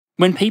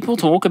When people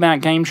talk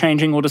about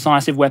game-changing or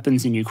decisive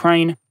weapons in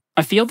Ukraine,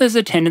 I feel there's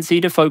a tendency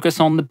to focus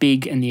on the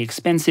big and the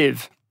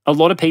expensive. A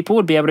lot of people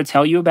would be able to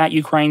tell you about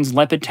Ukraine's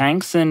Leopard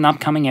tanks and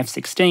upcoming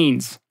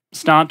F-16s.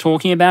 Start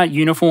talking about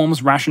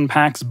uniforms, ration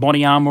packs,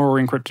 body armor,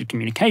 or encrypted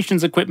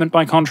communications equipment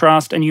by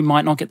contrast, and you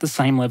might not get the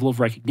same level of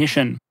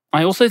recognition.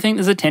 I also think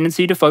there's a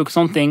tendency to focus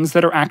on things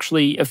that are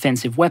actually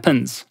offensive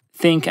weapons.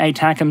 Think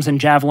ATACMS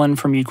and Javelin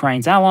from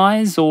Ukraine's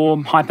allies, or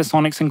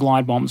Hypersonics and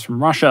glide bombs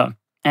from Russia.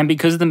 And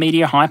because of the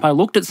media hype, I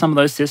looked at some of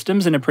those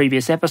systems in a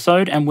previous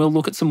episode, and we'll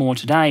look at some more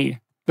today.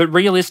 But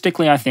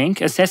realistically, I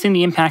think, assessing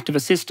the impact of a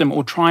system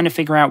or trying to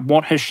figure out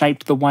what has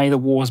shaped the way the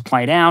war has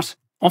played out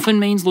often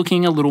means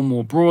looking a little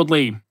more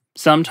broadly.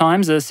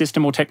 Sometimes a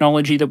system or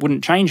technology that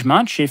wouldn't change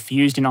much if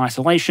used in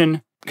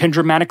isolation can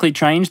dramatically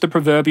change the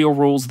proverbial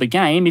rules of the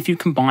game if you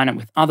combine it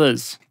with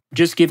others.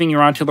 Just giving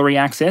your artillery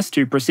access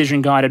to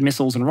precision-guided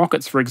missiles and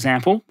rockets, for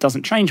example,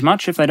 doesn't change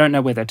much if they don't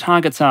know where their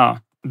targets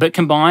are. But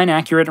combine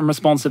accurate and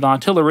responsive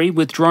artillery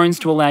with drones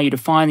to allow you to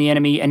find the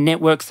enemy and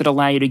networks that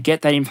allow you to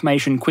get that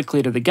information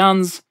quickly to the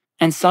guns,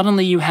 and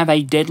suddenly you have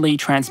a deadly,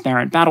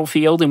 transparent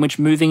battlefield in which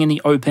moving in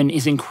the open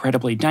is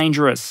incredibly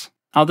dangerous.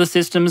 Other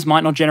systems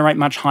might not generate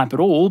much hype at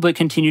all, but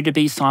continue to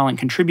be silent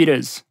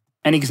contributors.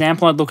 An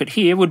example I'd look at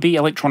here would be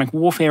electronic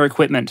warfare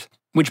equipment,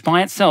 which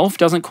by itself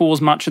doesn't cause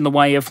much in the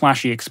way of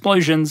flashy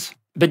explosions,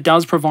 but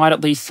does provide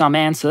at least some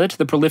answer to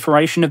the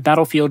proliferation of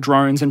battlefield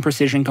drones and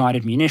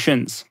precision-guided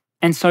munitions.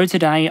 And so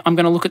today, I'm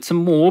going to look at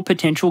some more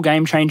potential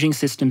game-changing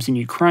systems in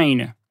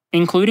Ukraine,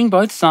 including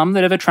both some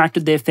that have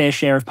attracted their fair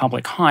share of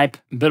public hype,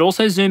 but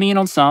also zooming in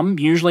on some,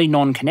 usually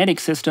non-kinetic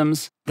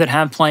systems, that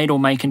have played or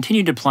may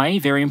continue to play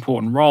very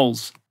important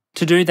roles.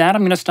 To do that,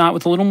 I'm going to start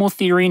with a little more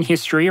theory and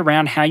history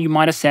around how you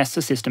might assess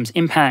a system's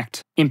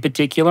impact. In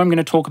particular, I'm going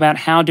to talk about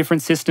how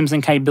different systems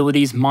and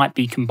capabilities might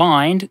be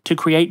combined to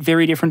create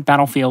very different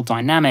battlefield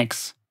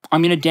dynamics.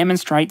 I'm going to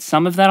demonstrate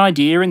some of that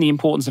idea and the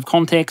importance of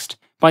context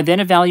by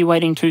then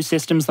evaluating two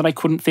systems that I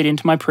couldn't fit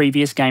into my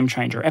previous Game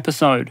Changer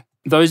episode.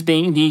 Those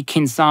being the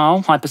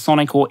Kizhal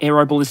hypersonic or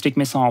aeroballistic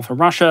missile for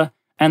Russia,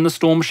 and the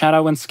Storm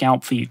Shadow and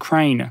SCALP for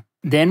Ukraine.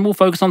 Then we'll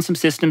focus on some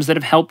systems that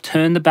have helped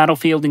turn the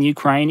battlefield in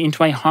Ukraine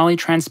into a highly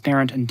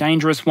transparent and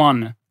dangerous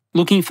one.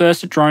 Looking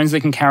first at drones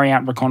that can carry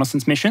out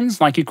reconnaissance missions,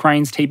 like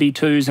Ukraine's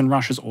TB2s and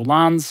Russia's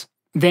Orlans.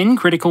 Then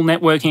critical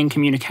networking and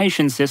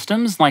communication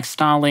systems like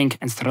Starlink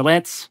and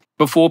Strelets,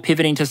 before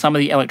pivoting to some of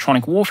the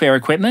electronic warfare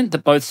equipment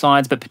that both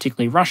sides, but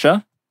particularly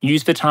Russia,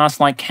 use for tasks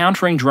like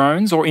countering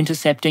drones or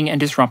intercepting and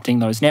disrupting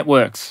those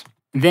networks.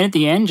 Then at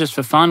the end, just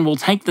for fun, we'll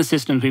take the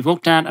systems we've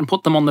looked at and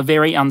put them on the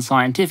very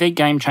unscientific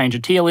Game Changer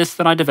tier list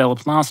that I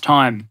developed last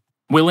time.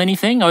 Will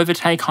anything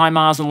overtake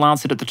HIMARS and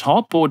Lancet at the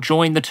top, or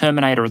join the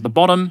Terminator at the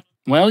bottom?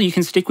 Well, you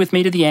can stick with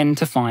me to the end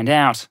to find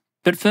out.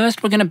 But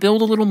first, we're going to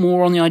build a little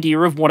more on the idea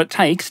of what it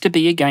takes to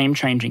be a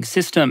game-changing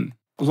system.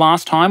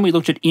 Last time, we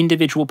looked at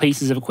individual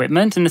pieces of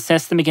equipment and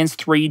assessed them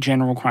against three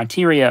general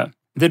criteria: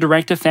 the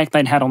direct effect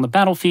they'd had on the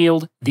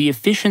battlefield, the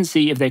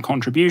efficiency of their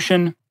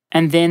contribution,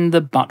 and then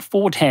the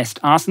but-for test,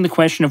 asking the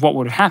question of what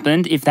would have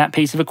happened if that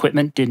piece of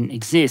equipment didn't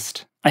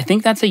exist. I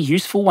think that's a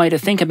useful way to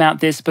think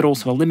about this, but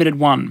also a limited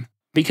one,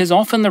 because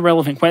often the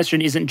relevant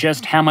question isn't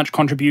just how much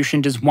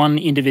contribution does one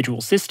individual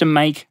system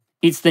make,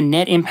 it's the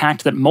net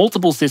impact that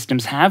multiple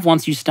systems have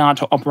once you start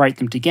to operate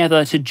them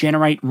together to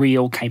generate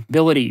real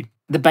capability.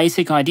 The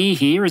basic idea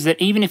here is that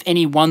even if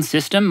any one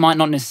system might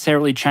not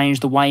necessarily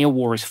change the way a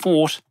war is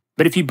fought,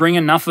 but if you bring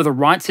enough of the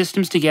right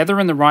systems together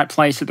in the right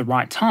place at the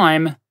right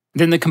time,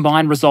 then the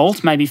combined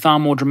result may be far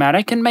more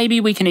dramatic, and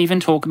maybe we can even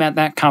talk about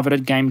that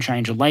coveted Game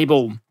Changer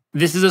label.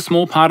 This is a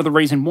small part of the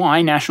reason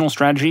why national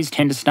strategies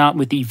tend to start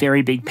with the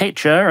very big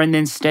picture and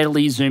then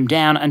steadily zoom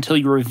down until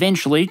you're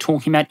eventually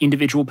talking about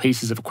individual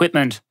pieces of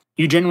equipment.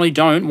 You generally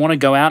don't want to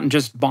go out and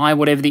just buy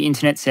whatever the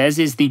internet says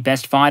is the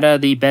best fighter,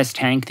 the best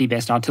tank, the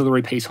best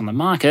artillery piece on the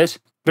market,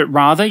 but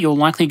rather you're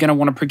likely going to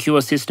want to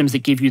procure systems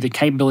that give you the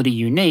capability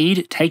you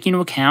need, taking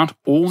into account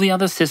all the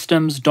other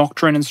systems,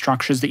 doctrine, and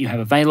structures that you have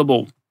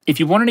available. If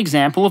you want an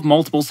example of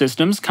multiple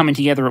systems coming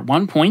together at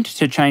one point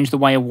to change the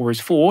way a war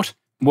is fought,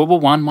 World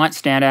War I might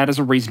stand out as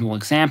a reasonable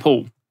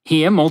example.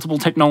 Here, multiple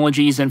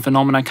technologies and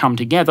phenomena come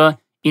together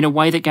in a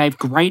way that gave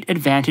great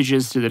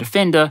advantages to the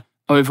defender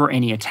over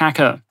any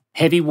attacker.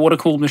 Heavy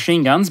water-cooled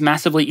machine guns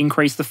massively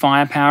increase the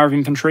firepower of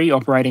infantry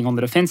operating on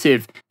the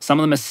defensive. Some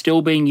of them are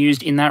still being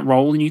used in that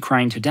role in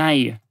Ukraine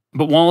today.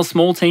 But while a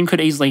small team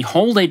could easily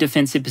hold a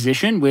defensive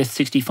position with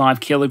 65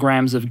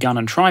 kilograms of gun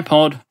and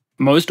tripod,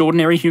 most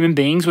ordinary human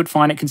beings would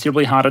find it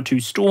considerably harder to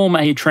storm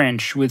a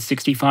trench with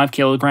 65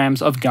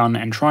 kilograms of gun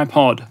and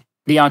tripod.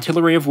 The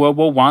artillery of World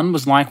War I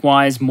was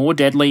likewise more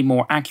deadly,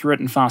 more accurate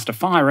and faster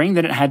firing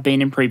than it had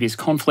been in previous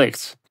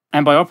conflicts.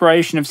 And by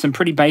operation of some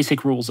pretty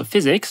basic rules of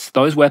physics,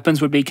 those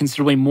weapons would be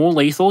considerably more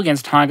lethal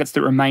against targets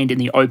that remained in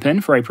the open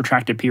for a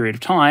protracted period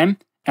of time,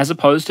 as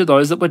opposed to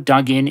those that were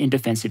dug in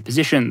defensive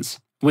positions,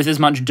 with as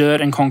much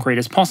dirt and concrete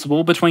as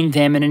possible between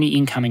them and any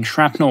incoming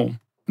shrapnel.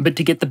 But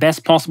to get the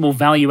best possible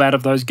value out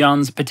of those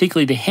guns,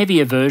 particularly the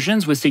heavier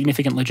versions with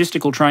significant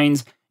logistical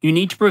trains, you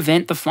need to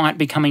prevent the fight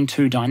becoming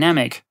too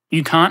dynamic.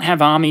 You can't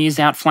have armies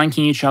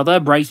outflanking each other,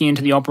 breaking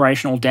into the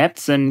operational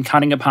depths and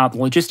cutting apart the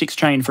logistics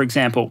chain, for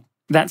example.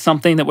 That's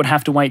something that would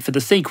have to wait for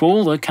the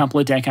sequel a couple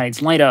of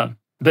decades later.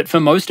 But for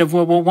most of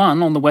World War I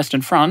on the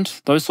Western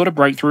Front, those sort of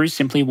breakthroughs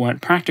simply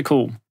weren't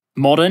practical.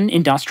 Modern,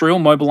 industrial,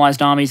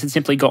 mobilised armies had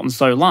simply gotten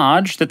so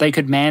large that they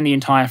could man the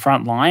entire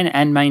front line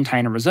and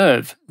maintain a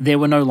reserve. There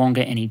were no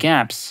longer any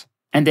gaps.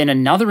 And then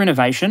another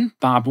innovation,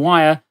 barbed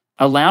wire,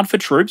 allowed for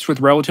troops with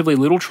relatively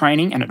little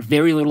training and at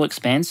very little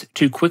expense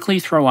to quickly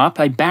throw up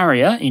a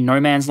barrier in no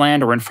man's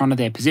land or in front of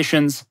their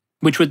positions,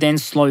 which would then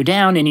slow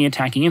down any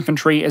attacking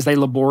infantry as they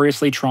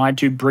laboriously tried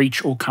to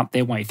breach or cut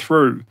their way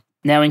through.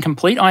 Now, in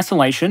complete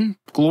isolation,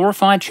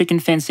 glorified chicken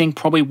fencing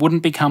probably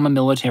wouldn't become a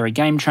military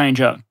game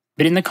changer.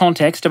 But in the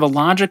context of a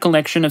larger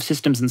collection of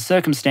systems and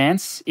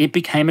circumstance, it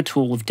became a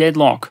tool of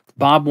deadlock.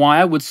 Barbed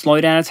wire would slow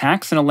down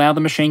attacks and allow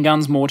the machine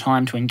guns more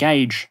time to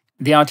engage.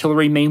 The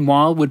artillery,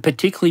 meanwhile, would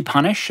particularly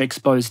punish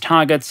exposed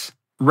targets,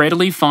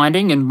 readily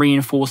finding and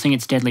reinforcing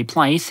its deadly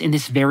place in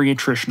this very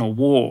attritional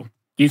war.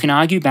 You can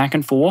argue back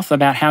and forth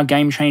about how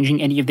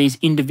game-changing any of these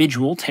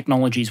individual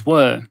technologies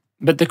were,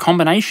 but the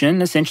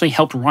combination essentially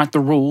helped write the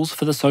rules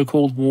for the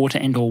so-called war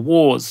to end all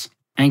wars.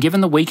 And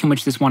given the week in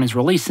which this one is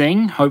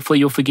releasing, hopefully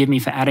you'll forgive me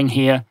for adding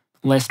here,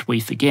 lest we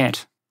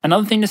forget.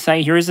 Another thing to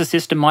say here is the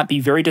system might be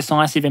very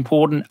decisive,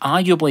 important,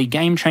 arguably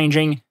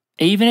game-changing,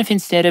 even if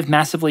instead of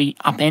massively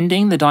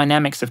upending the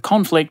dynamics of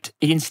conflict,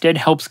 it instead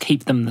helps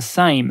keep them the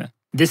same.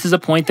 This is a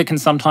point that can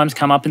sometimes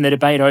come up in the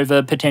debate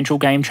over potential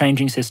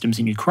game-changing systems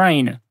in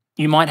Ukraine.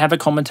 You might have a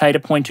commentator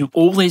point to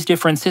all these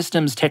different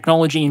systems,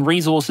 technology and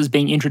resources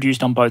being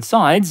introduced on both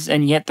sides,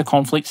 and yet the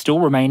conflict still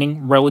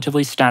remaining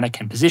relatively static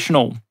and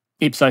positional.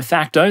 Ipso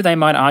facto, they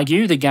might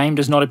argue the game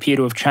does not appear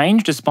to have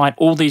changed despite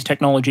all these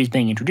technologies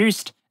being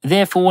introduced,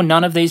 therefore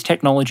none of these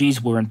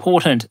technologies were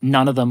important,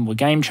 none of them were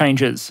game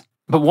changers.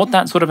 But what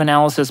that sort of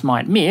analysis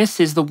might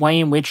miss is the way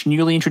in which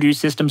newly introduced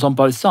systems on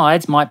both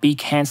sides might be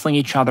cancelling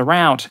each other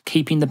out,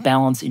 keeping the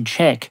balance in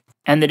check.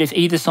 And that if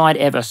either side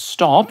ever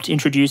stopped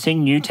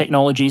introducing new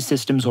technologies,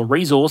 systems or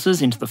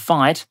resources into the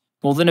fight,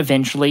 well then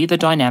eventually the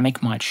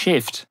dynamic might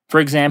shift.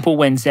 For example,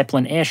 when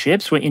Zeppelin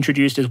airships were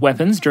introduced as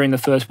weapons during the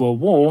First World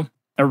War,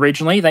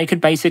 originally they could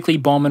basically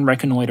bomb and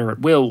reconnoitre at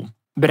will.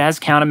 But as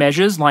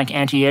countermeasures like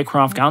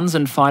anti-aircraft guns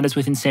and fighters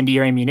with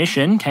incendiary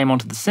munition came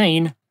onto the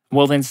scene,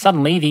 well then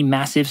suddenly the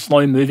massive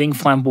slow-moving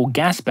flammable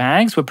gas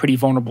bags were pretty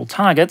vulnerable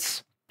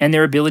targets, and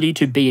their ability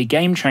to be a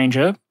game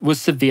changer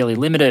was severely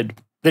limited.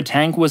 The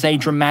tank was a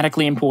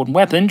dramatically important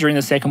weapon during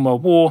the Second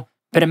World War,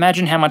 but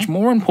imagine how much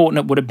more important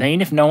it would have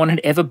been if no one had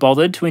ever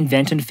bothered to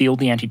invent and field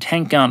the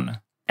anti-tank gun.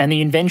 And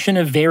the invention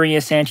of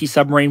various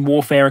anti-submarine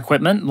warfare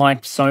equipment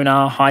like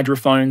sonar,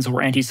 hydrophones,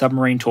 or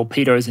anti-submarine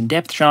torpedoes and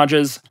depth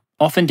charges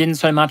often didn't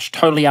so much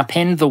totally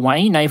upend the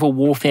way naval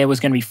warfare was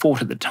going to be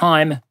fought at the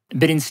time,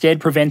 but instead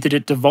prevented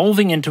it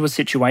devolving into a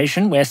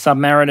situation where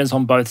submariners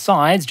on both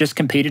sides just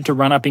competed to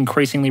run up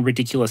increasingly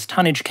ridiculous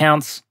tonnage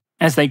counts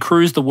as they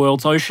cruised the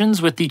world's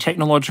oceans with the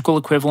technological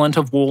equivalent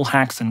of wall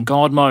hacks and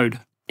God mode.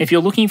 If you're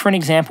looking for an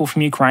example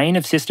from Ukraine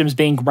of systems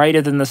being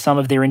greater than the sum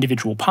of their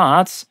individual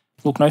parts,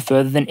 look no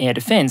further than air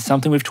defense,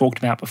 something we've talked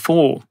about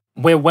before.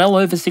 We're well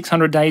over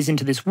 600 days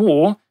into this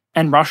war,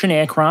 and Russian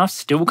aircraft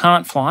still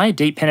can't fly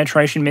deep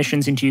penetration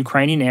missions into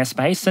Ukrainian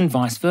airspace and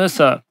vice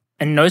versa.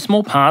 And in no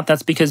small part,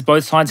 that's because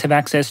both sides have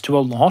access to a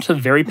lot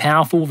of very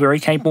powerful, very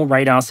capable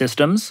radar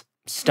systems,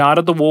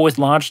 started the war with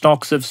large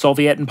stocks of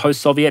Soviet and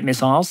post-Soviet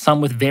missiles,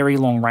 some with very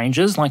long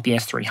ranges like the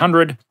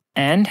S-300,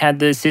 and had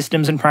the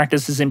systems and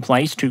practices in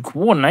place to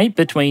coordinate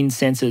between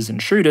sensors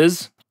and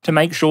shooters to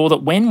make sure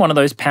that when one of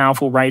those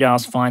powerful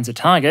radars finds a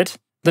target,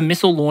 the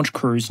missile launch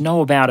crews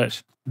know about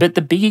it. But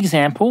the big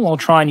example I'll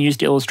try and use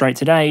to illustrate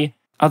today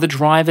are the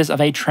drivers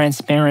of a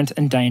transparent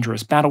and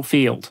dangerous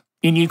battlefield.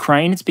 In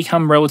Ukraine, it's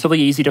become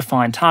relatively easy to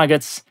find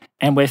targets,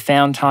 and where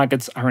found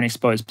targets are in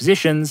exposed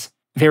positions,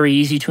 very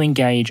easy to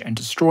engage and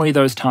destroy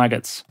those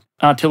targets.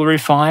 Artillery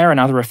fire and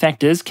other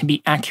effectors can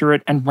be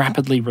accurate and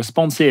rapidly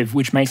responsive,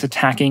 which makes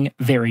attacking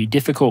very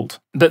difficult.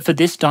 But for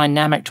this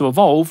dynamic to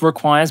evolve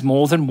requires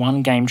more than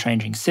one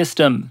game-changing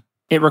system.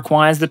 It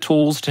requires the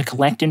tools to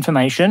collect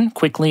information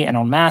quickly and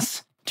en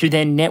masse, to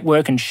then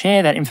network and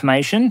share that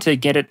information to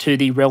get it to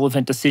the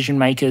relevant decision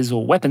makers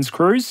or weapons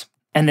crews.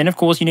 And then of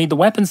course you need the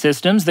weapon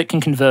systems that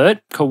can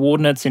convert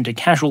coordinates into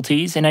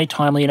casualties in a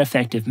timely and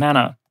effective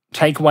manner.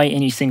 Take away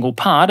any single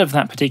part of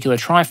that particular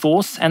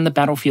triforce and the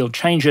battlefield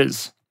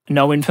changes.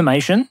 No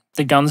information,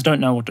 the guns don't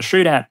know what to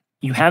shoot at.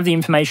 You have the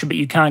information but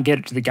you can't get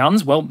it to the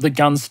guns, well, the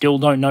guns still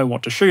don't know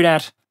what to shoot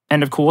at.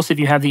 And of course, if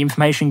you have the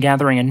information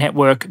gathering a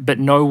network but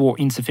no or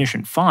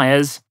insufficient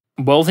fires,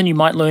 well then you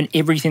might learn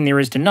everything there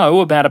is to know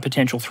about a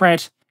potential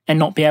threat and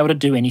not be able to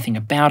do anything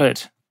about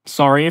it.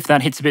 Sorry if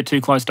that hits a bit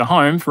too close to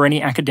home for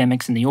any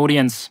academics in the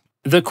audience.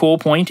 The core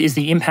point is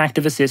the impact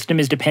of a system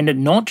is dependent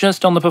not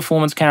just on the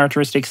performance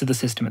characteristics of the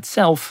system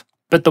itself,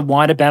 but the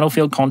wider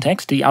battlefield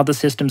context, the other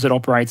systems it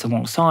operates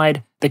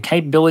alongside, the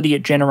capability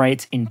it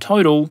generates in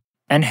total,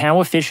 and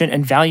how efficient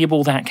and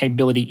valuable that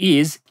capability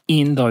is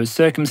in those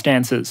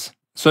circumstances.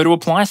 So to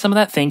apply some of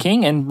that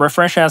thinking and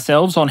refresh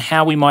ourselves on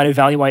how we might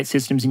evaluate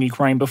systems in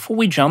Ukraine before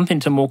we jump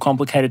into more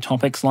complicated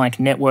topics like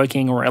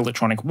networking or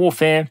electronic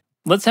warfare,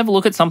 let's have a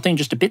look at something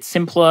just a bit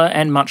simpler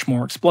and much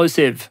more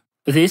explosive.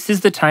 This is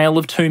the tale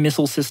of two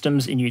missile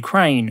systems in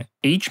Ukraine,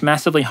 each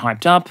massively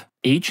hyped up,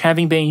 each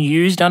having been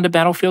used under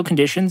battlefield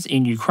conditions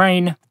in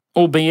Ukraine,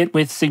 albeit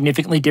with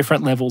significantly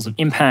different levels of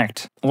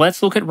impact.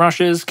 Let's look at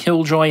Russia's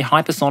Killjoy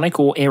hypersonic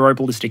or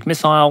aeroballistic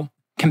missile,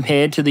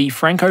 compared to the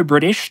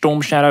Franco-British Storm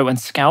Shadow and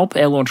SCALP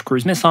air-launched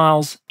cruise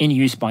missiles in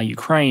use by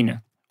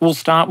Ukraine. We'll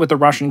start with the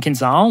Russian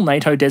Kizhal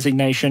NATO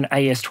designation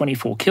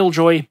AS-24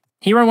 Killjoy.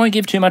 Here I won't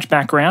give too much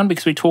background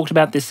because we talked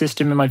about this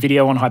system in my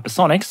video on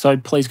hypersonics, so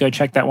please go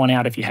check that one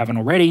out if you haven't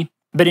already.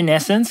 But in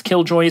essence,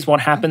 Killjoy is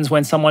what happens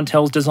when someone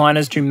tells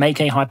designers to make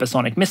a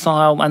hypersonic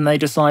missile and they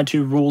decide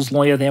to rules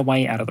lawyer their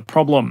way out of the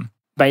problem.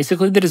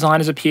 Basically, the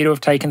designers appear to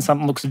have taken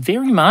something that looks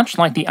very much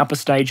like the upper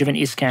stage of an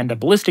Iskander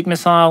ballistic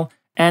missile,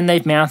 and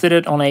they've mounted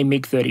it on a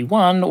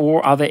MiG-31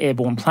 or other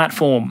airborne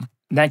platform.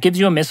 That gives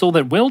you a missile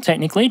that will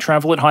technically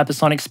travel at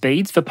hypersonic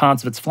speeds for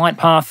parts of its flight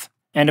path,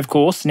 and of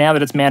course, now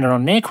that it's mounted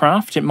on an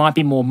aircraft, it might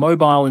be more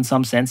mobile in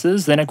some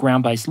senses than a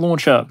ground-based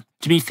launcher.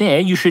 To be fair,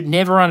 you should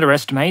never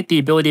underestimate the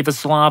ability of a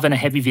Slav in a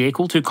heavy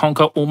vehicle to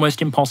conquer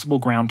almost impossible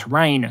ground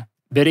terrain.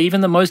 But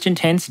even the most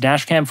intense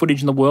dashcam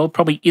footage in the world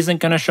probably isn't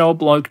going to show a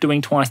bloke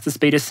doing twice the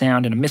speed of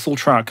sound in a missile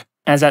truck.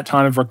 As at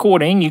time of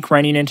recording,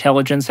 Ukrainian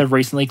intelligence have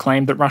recently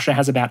claimed that Russia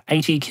has about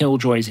 80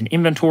 Killjoys in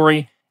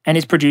inventory and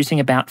is producing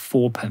about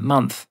 4 per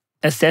month.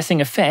 Assessing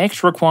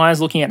effect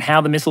requires looking at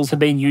how the missiles have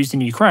been used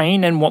in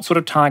Ukraine and what sort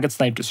of targets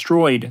they've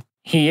destroyed.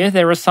 Here,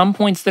 there are some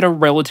points that are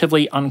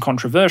relatively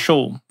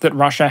uncontroversial, that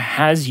Russia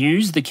has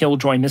used the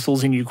Killjoy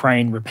missiles in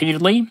Ukraine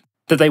repeatedly,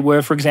 that they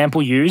were, for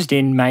example, used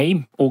in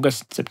May,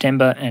 August,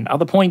 September, and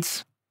other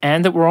points,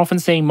 and that we're often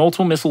seeing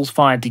multiple missiles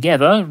fired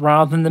together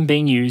rather than them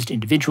being used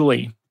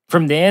individually.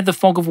 From there, the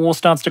fog of war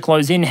starts to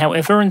close in,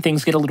 however, and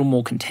things get a little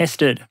more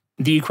contested.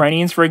 The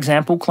Ukrainians, for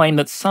example, claim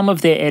that some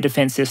of their air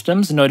defense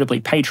systems,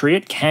 notably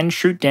Patriot, can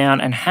shoot down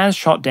and has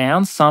shot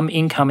down some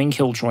incoming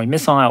Killjoy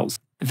missiles.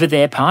 For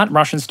their part,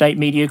 Russian state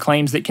media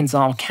claims that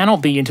Kizhal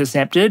cannot be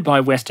intercepted by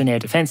Western air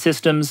defense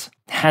systems,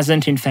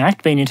 hasn't in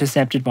fact been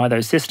intercepted by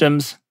those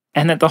systems,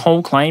 and that the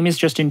whole claim is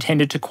just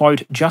intended to,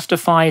 quote,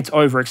 justify its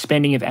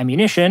overexpending of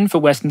ammunition for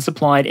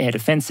Western-supplied air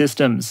defense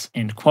systems,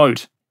 end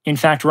quote. In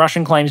fact,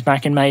 Russian claims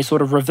back in May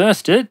sort of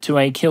reversed it to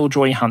a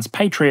Killjoy hunts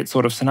Patriot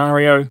sort of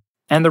scenario,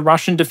 and the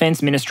Russian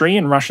Defense Ministry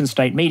and Russian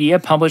state media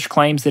published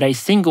claims that a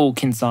single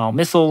Kizhal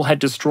missile had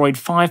destroyed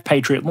 5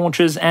 Patriot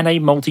launchers and a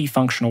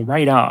multifunctional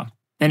radar.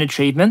 An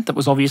achievement that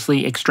was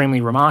obviously extremely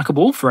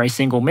remarkable for a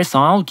single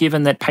missile,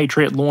 given that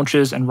Patriot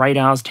launchers and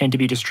radars tend to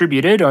be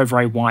distributed over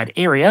a wide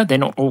area, they're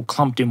not all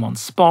clumped in one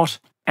spot,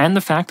 and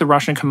the fact the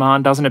Russian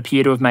command doesn't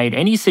appear to have made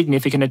any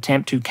significant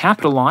attempt to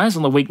capitalise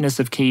on the weakness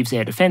of Kyiv's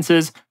air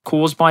defences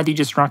caused by the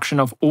destruction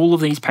of all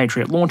of these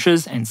Patriot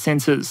launchers and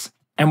sensors.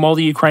 And while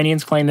the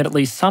Ukrainians claim that at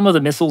least some of the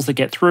missiles that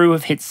get through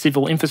have hit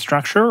civil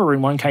infrastructure, or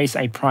in one case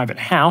a private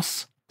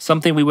house,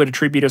 something we would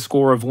attribute a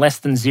score of less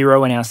than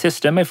 0 in our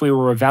system if we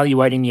were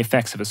evaluating the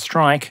effects of a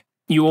strike,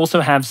 you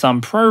also have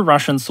some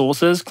pro-Russian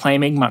sources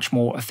claiming much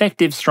more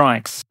effective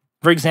strikes.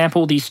 For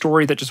example, the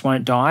story that just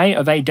won't die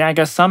of a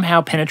dagger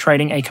somehow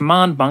penetrating a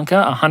command bunker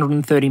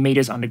 130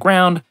 metres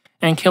underground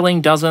and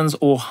killing dozens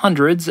or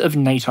hundreds of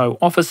NATO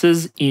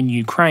officers in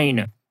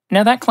Ukraine.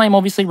 Now that claim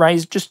obviously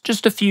raised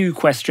just a few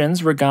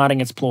questions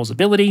regarding its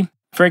plausibility.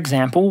 For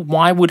example,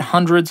 why would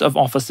hundreds of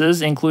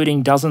officers,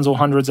 including dozens or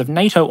hundreds of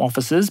NATO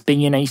officers,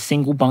 be in a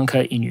single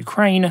bunker in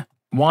Ukraine?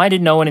 Why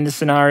did no one in this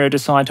scenario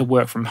decide to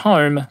work from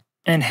home?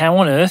 And how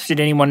on earth did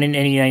anyone in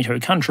any NATO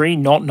country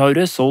not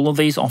notice all of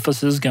these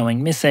officers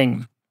going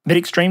missing? But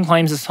extreme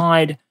claims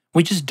aside,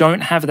 we just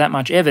don't have that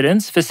much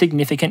evidence for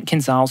significant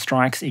Kizhal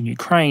strikes in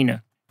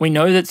Ukraine. We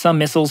know that some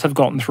missiles have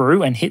gotten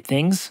through and hit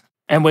things,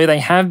 and where they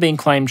have been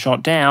claimed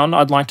shot down,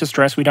 I'd like to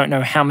stress we don't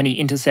know how many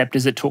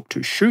interceptors it took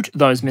to shoot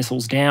those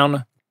missiles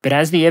down, but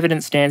as the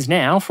evidence stands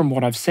now, from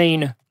what I've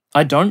seen,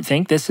 I don't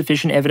think there's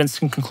sufficient evidence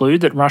to conclude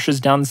that Russia's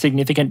done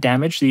significant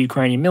damage to the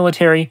Ukrainian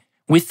military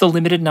with the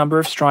limited number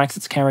of strikes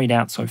it's carried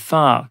out so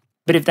far.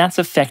 But if that's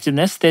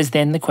effectiveness, there's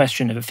then the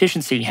question of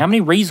efficiency. How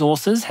many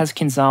resources has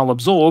Kizhal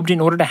absorbed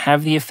in order to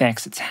have the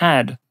effects it's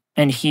had?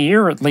 And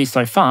here, at least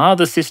so far,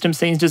 the system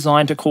seems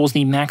designed to cause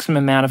the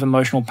maximum amount of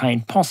emotional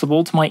pain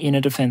possible to my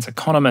inner defense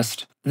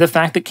economist. The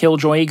fact that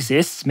Killjoy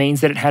exists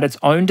means that it had its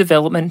own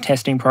development and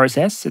testing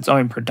process, its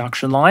own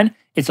production line,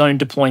 its own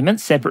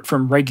deployment separate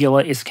from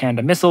regular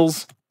Iskander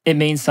missiles. It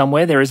means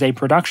somewhere there is a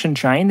production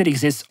chain that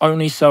exists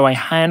only so a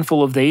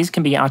handful of these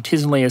can be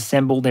artisanally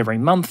assembled every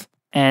month.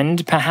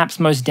 And, perhaps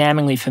most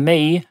damningly for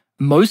me,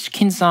 most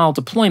Kizhal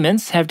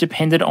deployments have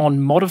depended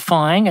on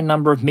modifying a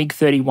number of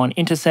MiG-31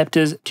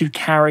 interceptors to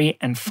carry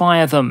and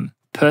fire them.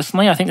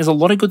 Personally, I think there's a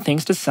lot of good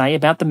things to say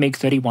about the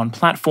MiG-31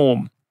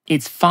 platform.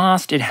 It's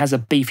fast, it has a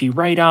beefy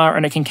radar,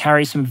 and it can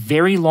carry some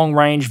very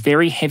long-range,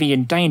 very heavy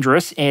and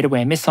dangerous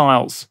air-to-air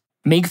missiles.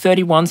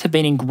 MiG-31s have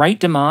been in great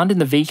demand in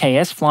the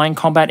VKS flying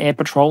combat air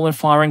patrol and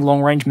firing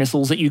long-range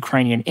missiles at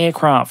Ukrainian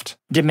aircraft.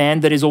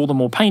 Demand that is all the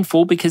more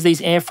painful because these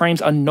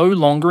airframes are no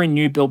longer in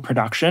new build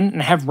production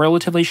and have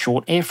relatively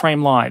short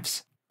airframe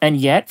lives. And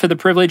yet, for the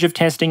privilege of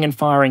testing and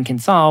firing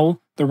Kizhal,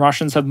 the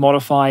Russians have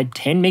modified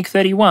 10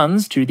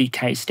 MiG-31s to the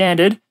K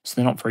standard, so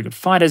they're not very good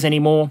fighters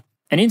anymore,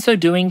 and in so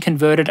doing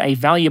converted a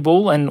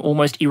valuable and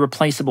almost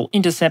irreplaceable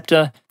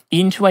interceptor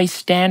into a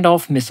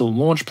standoff missile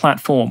launch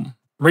platform.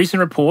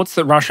 Recent reports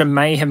that Russia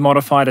may have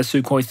modified a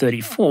Sukhoi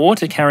 34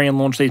 to carry and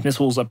launch these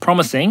missiles are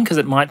promising because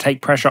it might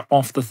take pressure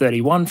off the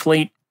 31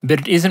 fleet,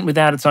 but it isn't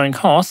without its own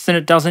costs and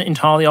it doesn't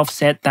entirely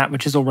offset that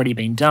which has already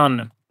been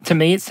done. To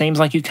me, it seems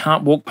like you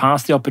can't walk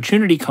past the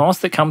opportunity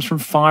cost that comes from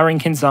firing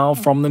Kizhal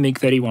from the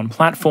MiG-31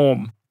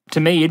 platform.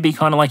 To me, it'd be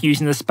kind of like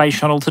using the space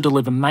shuttle to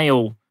deliver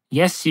mail.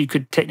 Yes, you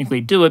could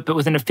technically do it, but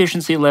with an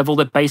efficiency level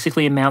that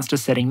basically amounts to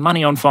setting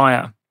money on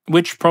fire.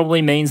 Which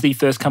probably means the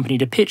first company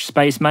to pitch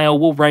space mail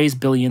will raise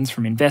billions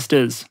from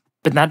investors.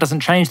 But that doesn't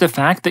change the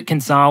fact that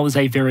Kizhal is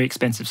a very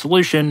expensive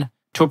solution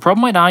to a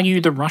problem I'd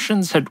argue the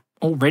Russians had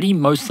already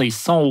mostly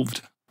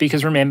solved.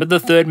 Because remember, the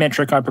third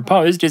metric I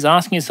proposed is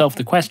asking yourself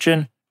the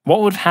question,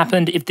 what would have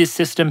happened if this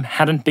system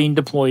hadn't been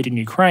deployed in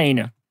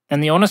Ukraine?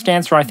 And the honest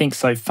answer I think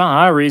so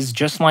far is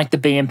just like the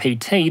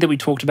BMP-T that we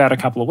talked about a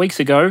couple of weeks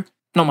ago,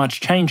 not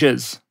much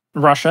changes.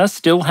 Russia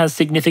still has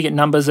significant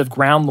numbers of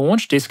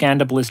ground-launched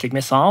Iskander ballistic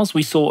missiles.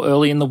 We saw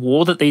early in the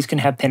war that these can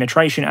have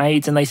penetration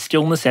aids and they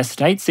still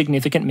necessitate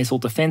significant missile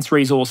defense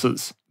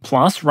resources.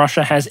 Plus,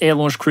 Russia has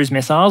air-launched cruise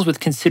missiles with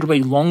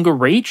considerably longer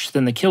reach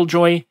than the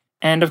Killjoy,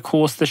 and of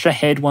course the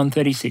Shahed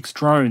 136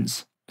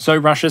 drones. So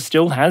Russia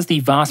still has the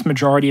vast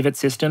majority of its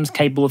systems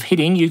capable of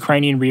hitting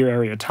Ukrainian rear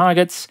area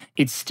targets,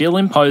 it still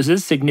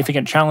imposes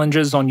significant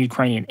challenges on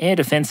Ukrainian air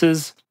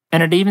defences,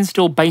 and it even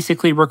still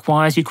basically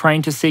requires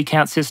Ukraine to seek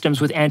out systems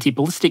with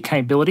anti-ballistic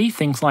capability,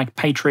 things like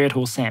Patriot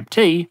or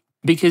SAMP-T,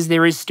 because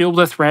there is still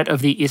the threat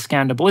of the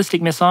Iskander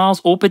ballistic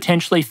missiles or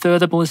potentially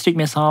further ballistic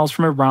missiles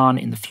from Iran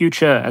in the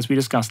future, as we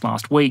discussed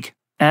last week.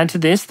 Add to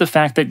this the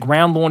fact that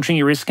ground launching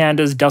your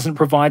Iskanders doesn't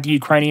provide the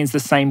Ukrainians the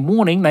same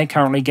warning they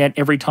currently get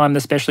every time the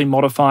specially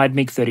modified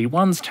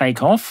MiG-31s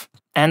take off,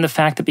 and the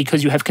fact that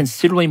because you have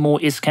considerably more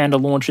Iskander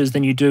launches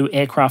than you do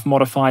aircraft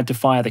modified to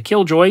fire the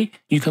Killjoy,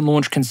 you can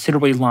launch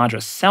considerably larger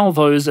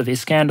salvos of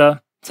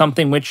Iskander,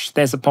 something which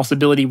there's a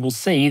possibility we'll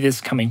see this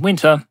coming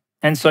winter,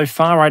 and so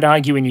far I'd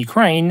argue in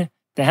Ukraine,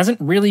 there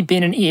hasn't really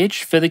been an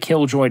itch for the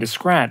Killjoy to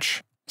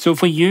scratch. So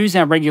if we use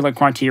our regular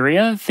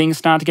criteria, things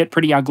start to get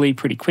pretty ugly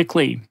pretty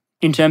quickly.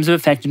 In terms of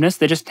effectiveness,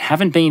 there just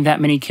haven't been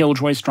that many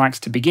Killjoy strikes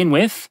to begin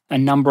with, a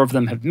number of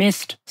them have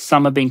missed,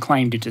 some have been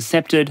claimed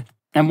intercepted,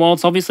 and while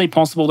it's obviously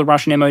possible the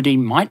Russian MOD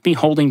might be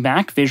holding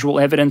back visual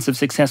evidence of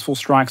successful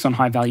strikes on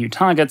high-value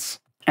targets,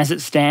 as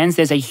it stands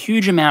there's a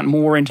huge amount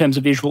more in terms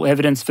of visual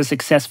evidence for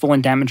successful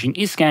and damaging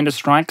Iskander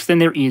strikes than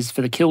there is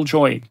for the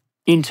Killjoy.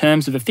 In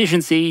terms of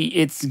efficiency,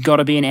 it's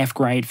gotta be an F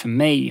grade for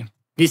me.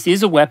 This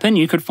is a weapon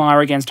you could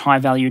fire against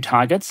high-value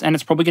targets, and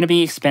it's probably going to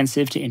be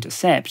expensive to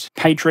intercept.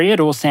 Patriot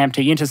or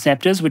SAMP-T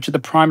interceptors, which are the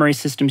primary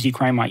systems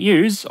Ukraine might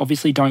use,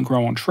 obviously don't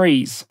grow on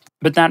trees.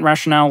 But that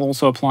rationale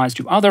also applies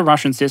to other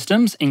Russian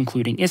systems,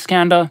 including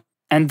Iskander,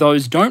 and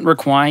those don't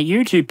require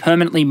you to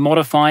permanently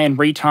modify and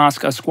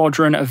retask a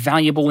squadron of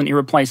valuable and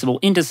irreplaceable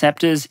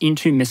interceptors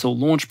into missile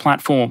launch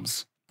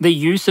platforms. The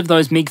use of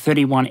those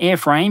MiG-31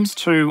 airframes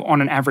to,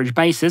 on an average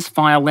basis,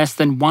 fire less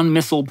than one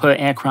missile per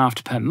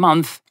aircraft per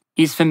month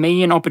is for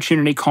me an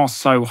opportunity cost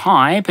so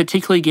high,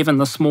 particularly given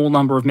the small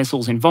number of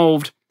missiles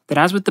involved, that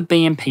as with the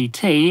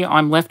BMP-T,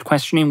 I'm left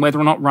questioning whether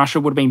or not Russia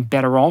would have been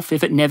better off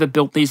if it never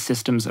built these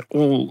systems at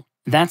all.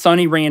 That's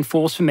only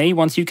reinforced for me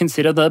once you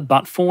consider the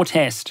but-for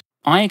test.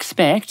 I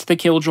expect the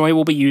Killjoy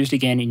will be used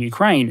again in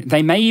Ukraine.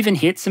 They may even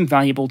hit some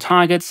valuable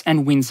targets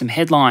and win some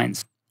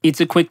headlines. It's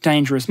a quick,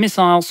 dangerous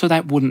missile, so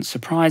that wouldn't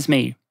surprise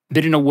me.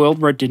 But in a world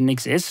where it didn't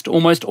exist,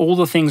 almost all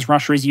the things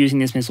Russia is using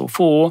this missile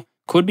for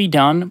could be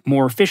done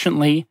more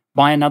efficiently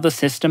by another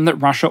system that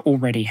Russia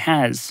already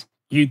has.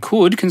 You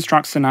could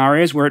construct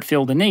scenarios where it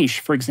filled a niche.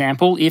 For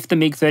example, if the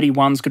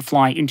MiG-31s could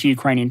fly into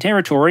Ukrainian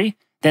territory,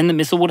 then the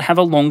missile would have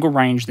a longer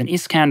range than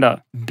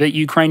Iskander. But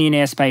Ukrainian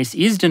airspace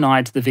is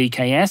denied to the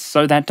VKS,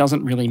 so that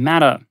doesn't really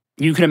matter.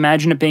 You could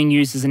imagine it being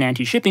used as an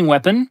anti-shipping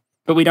weapon,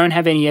 but we don't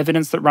have any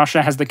evidence that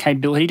Russia has the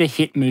capability to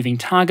hit moving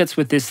targets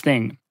with this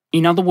thing.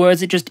 In other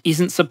words, it just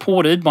isn't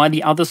supported by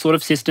the other sort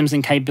of systems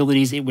and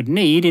capabilities it would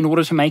need in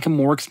order to make a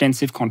more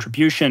extensive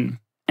contribution.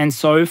 And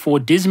so, for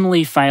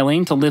dismally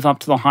failing to live up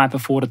to the hype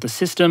afforded the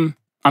system,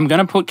 I'm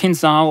going to put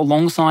Kizhal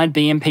alongside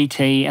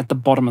BMP-T at the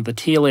bottom of the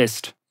tier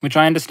list, which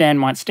I understand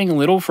might sting a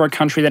little for a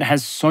country that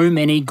has so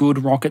many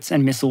good rockets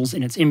and missiles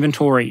in its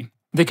inventory.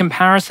 The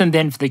comparison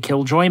then for the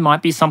Killjoy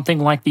might be something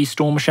like the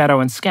Storm Shadow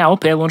and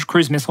SCALP air-launched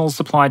cruise missiles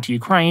supplied to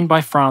Ukraine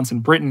by France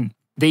and Britain.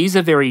 These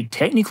are very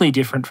technically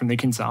different from the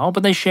Kizhal,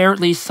 but they share at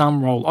least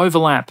some role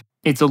overlap.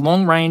 It's a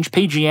long-range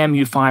PGM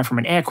you fire from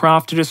an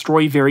aircraft to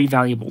destroy very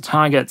valuable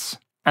targets.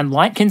 And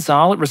like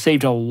Kizhal, it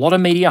received a lot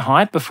of media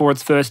hype before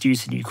its first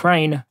use in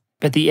Ukraine,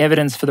 but the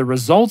evidence for the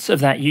results of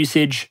that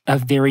usage are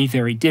very,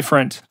 very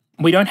different.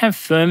 We don't have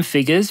firm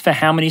figures for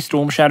how many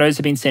Storm Shadows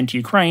have been sent to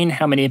Ukraine,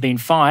 how many have been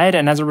fired,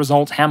 and as a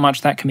result, how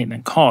much that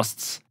commitment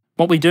costs.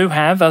 What we do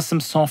have are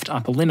some soft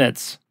upper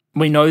limits.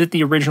 We know that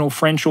the original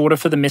French order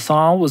for the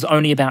missile was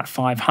only about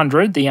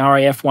 500, the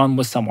RAF one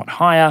was somewhat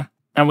higher,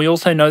 and we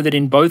also know that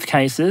in both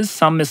cases,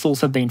 some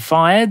missiles have been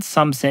fired,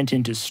 some sent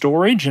into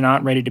storage and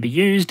aren't ready to be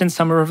used, and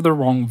some are of the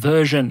wrong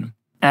version.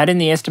 Add in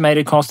the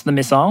estimated cost of the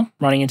missile,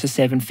 running into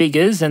 7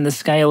 figures, and the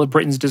scale of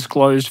Britain's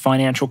disclosed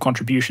financial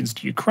contributions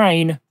to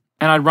Ukraine,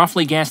 and I'd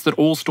roughly guess that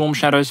all Storm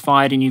Shadows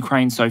fired in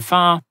Ukraine so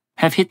far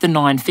have hit the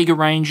 9-figure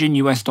range in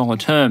US dollar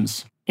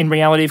terms. In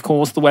reality, of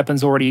course, the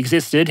weapons already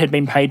existed, had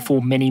been paid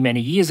for many,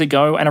 many years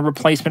ago, and a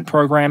replacement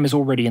program is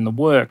already in the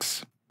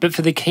works. But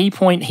for the key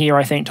point here,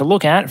 I think, to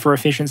look at for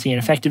efficiency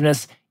and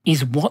effectiveness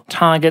is what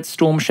targets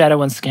Storm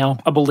Shadow and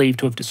SCALP are believed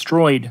to have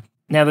destroyed.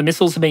 Now, the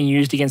missiles have been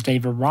used against a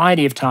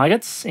variety of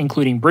targets,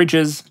 including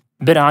bridges,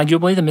 but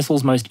arguably the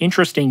missile's most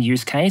interesting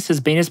use case has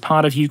been as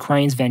part of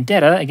Ukraine's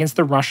vendetta against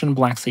the Russian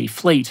Black Sea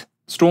Fleet.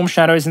 Storm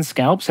Shadows and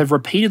SCALPs have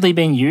repeatedly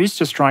been used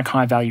to strike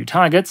high-value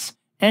targets,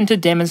 and to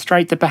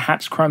demonstrate that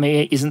perhaps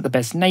Crimea isn't the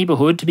best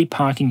neighbourhood to be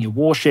parking your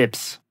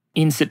warships.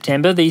 In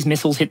September, these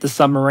missiles hit the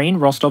submarine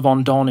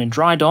Rostov-on-Don in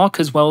dry dock,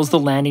 as well as the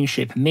landing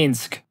ship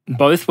Minsk.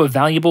 Both were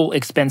valuable,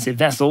 expensive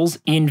vessels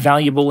in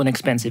valuable and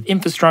expensive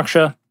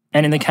infrastructure,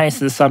 and in the case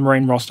of the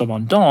submarine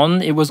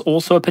Rostov-on-Don, it was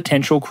also a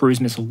potential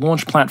cruise missile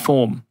launch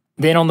platform.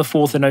 Then on the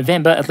 4th of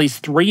November, at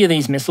least 3 of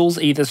these missiles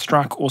either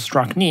struck or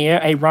struck near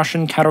a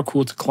Russian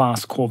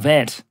Karakurt-class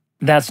corvette.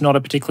 That's not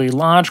a particularly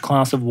large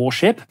class of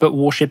warship, but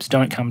warships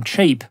don't come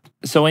cheap.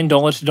 So in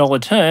dollar-to-dollar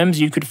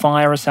terms, you could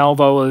fire a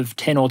salvo of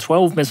 10 or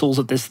 12 missiles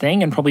at this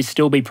thing and probably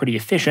still be pretty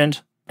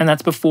efficient, and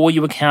that's before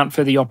you account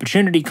for the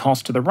opportunity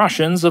cost to the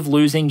Russians of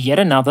losing yet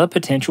another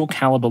potential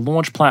caliber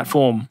launch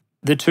platform.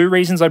 The 2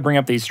 reasons I bring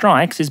up these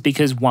strikes is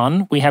because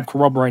 1, we have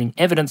corroborating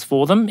evidence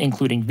for them,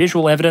 including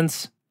visual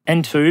evidence,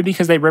 and 2,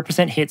 because they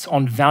represent hits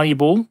on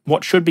valuable,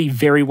 what should be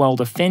very well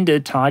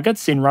defended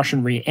targets in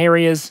Russian rear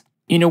areas,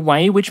 in a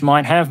way which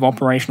might have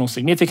operational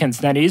significance,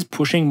 that is,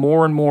 pushing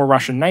more and more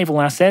Russian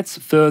naval assets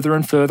further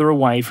and further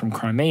away from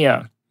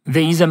Crimea.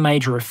 These are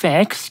major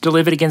effects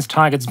delivered against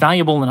targets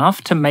valuable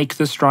enough to make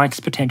the strikes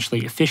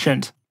potentially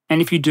efficient.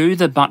 And if you do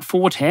the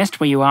but-for test,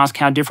 where you ask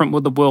how different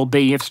would the world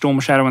be if Storm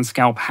Shadow and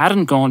SCALP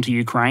hadn't gone to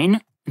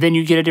Ukraine, then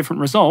you get a different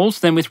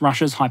result than with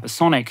Russia's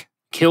hypersonic.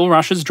 Kill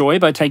Russia's joy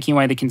by taking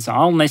away the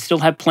Kizhal, and they still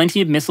have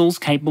plenty of missiles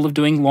capable of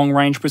doing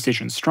long-range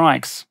precision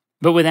strikes.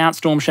 But without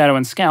Storm Shadow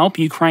and SCALP,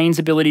 Ukraine's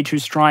ability to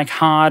strike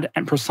hard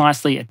and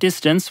precisely at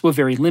distance were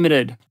very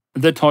limited.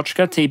 The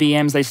Tochka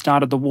TBMs they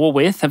started the war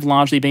with have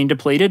largely been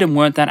depleted and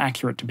weren't that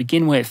accurate to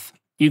begin with.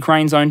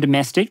 Ukraine's own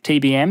domestic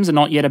TBMs are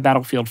not yet a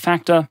battlefield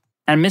factor,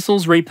 and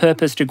missiles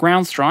repurposed to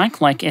ground strike,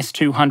 like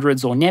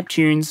S-200s or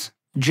Neptunes,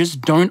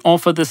 just don't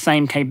offer the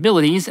same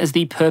capabilities as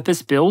the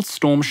purpose-built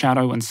Storm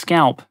Shadow and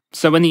SCALP.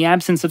 So in the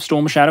absence of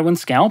Storm Shadow and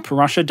SCALP,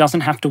 Russia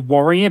doesn't have to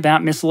worry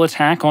about missile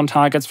attack on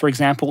targets, for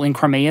example, in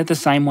Crimea the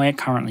same way it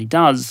currently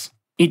does.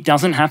 It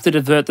doesn't have to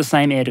divert the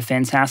same air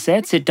defense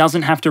assets, it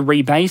doesn't have to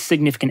rebase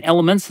significant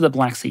elements of the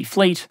Black Sea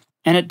Fleet,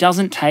 and it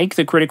doesn't take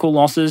the critical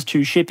losses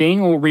to shipping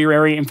or rear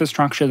area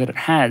infrastructure that it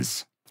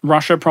has.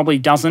 Russia probably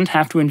doesn't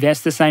have to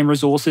invest the same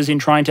resources in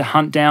trying to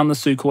hunt down the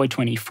Sukhoi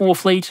 24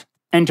 fleet,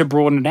 and to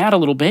broaden it out a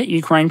little bit,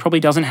 Ukraine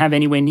probably doesn't have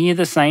anywhere near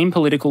the same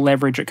political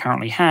leverage it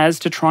currently has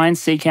to try and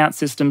seek out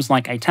systems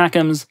like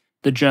ATACMS,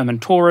 the German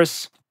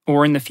Taurus,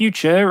 or in the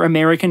future,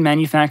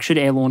 American-manufactured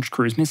air-launched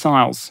cruise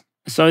missiles.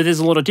 So there's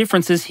a lot of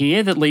differences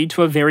here that lead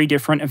to a very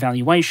different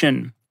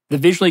evaluation. The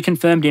visually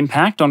confirmed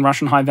impact on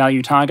Russian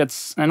high-value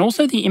targets, and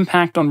also the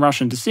impact on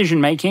Russian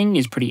decision-making,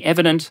 is pretty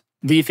evident.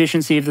 The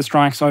efficiency of the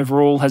strikes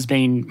overall has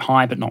been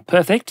high but not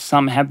perfect.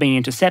 Some have been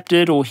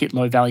intercepted or hit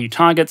low-value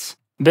targets,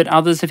 but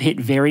others have hit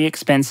very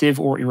expensive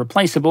or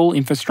irreplaceable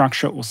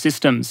infrastructure or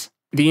systems.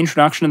 The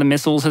introduction of the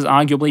missiles has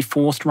arguably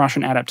forced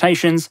Russian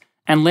adaptations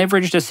and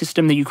leveraged a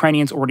system the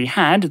Ukrainians already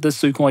had, the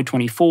Sukhoi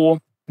 24,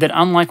 that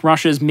unlike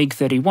Russia's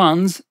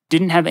MiG-31s,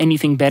 didn't have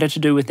anything better to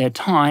do with their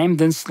time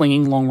than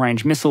slinging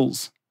long-range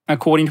missiles.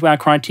 According to our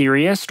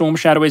criteria, Storm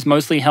Shadow is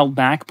mostly held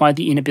back by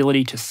the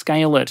inability to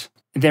scale it.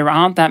 There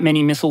aren't that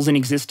many missiles in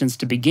existence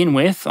to begin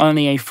with,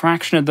 only a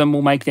fraction of them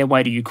will make their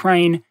way to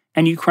Ukraine,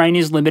 and Ukraine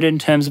is limited in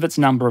terms of its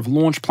number of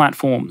launch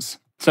platforms.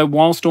 So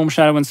while Storm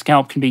Shadow and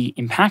SCALP can be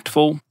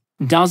impactful,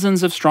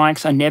 dozens of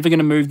strikes are never going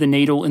to move the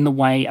needle in the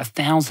way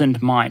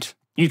 1,000 might.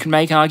 You can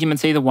make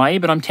arguments either way,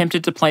 but I'm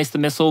tempted to place the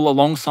missile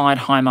alongside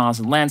HIMARS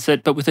and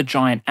Lancet, but with a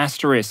giant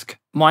asterisk.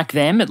 Like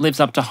them, it lives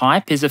up to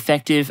hype, is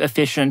effective,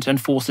 efficient,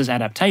 and forces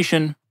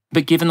adaptation,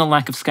 but given the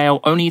lack of scale,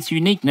 only its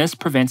uniqueness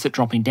prevents it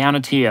dropping down a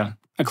tier.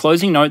 A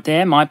closing note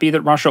there might be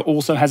that Russia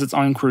also has its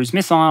own cruise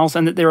missiles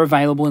and that they're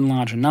available in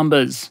larger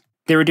numbers.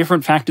 There are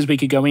different factors we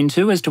could go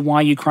into as to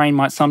why Ukraine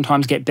might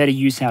sometimes get better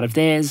use out of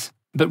theirs,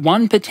 but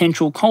one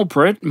potential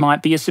culprit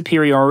might be a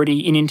superiority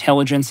in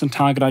intelligence and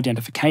target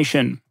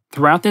identification.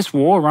 Throughout this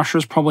war,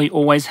 Russia's probably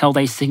always held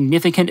a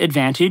significant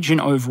advantage in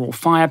overall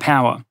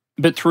firepower.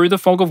 But through the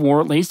fog of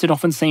war at least, it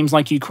often seems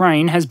like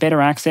Ukraine has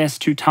better access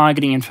to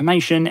targeting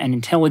information and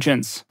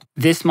intelligence.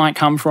 This might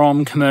come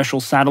from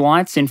commercial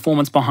satellites,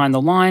 informants behind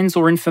the lines,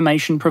 or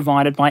information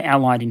provided by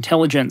Allied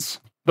intelligence.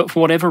 But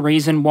for whatever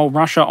reason, while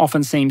Russia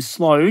often seems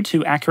slow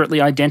to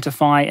accurately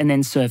identify and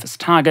then surface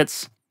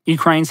targets,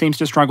 Ukraine seems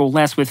to struggle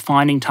less with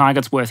finding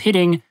targets worth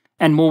hitting,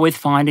 and more with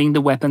finding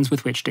the weapons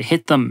with which to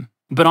hit them.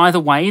 But either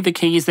way, the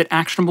key is that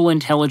actionable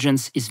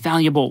intelligence is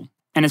valuable.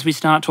 And as we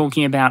start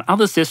talking about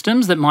other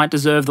systems that might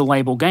deserve the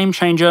label game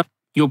changer,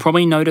 you'll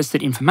probably notice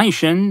that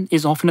information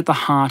is often at the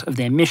heart of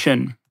their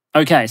mission.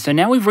 Okay, so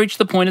now we've reached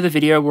the point of the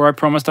video where I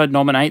promised I'd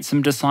nominate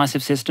some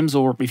decisive systems,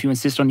 or if you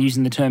insist on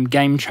using the term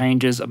game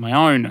changers, of my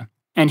own.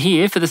 And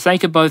here, for the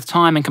sake of both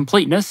time and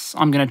completeness,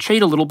 I'm going to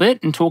cheat a little bit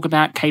and talk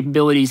about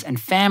capabilities and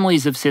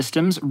families of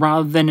systems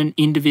rather than an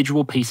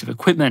individual piece of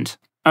equipment.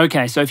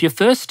 Okay, so if your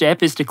first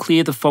step is to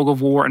clear the fog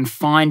of war and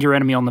find your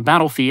enemy on the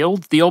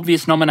battlefield, the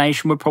obvious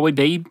nomination would probably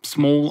be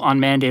small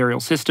unmanned aerial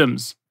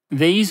systems.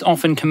 These,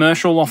 often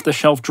commercial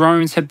off-the-shelf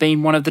drones, have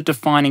been one of the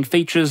defining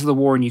features of the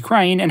war in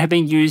Ukraine and have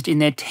been used in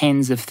their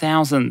tens of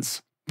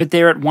thousands. But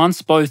they're at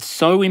once both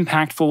so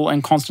impactful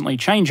and constantly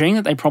changing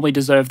that they probably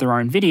deserve their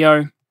own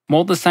video,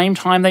 while at the same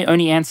time they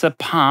only answer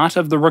part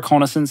of the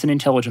reconnaissance and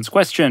intelligence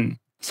question.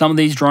 Some of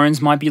these drones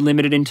might be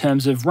limited in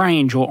terms of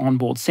range or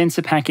onboard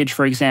sensor package,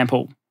 for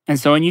example. And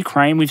so in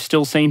Ukraine, we've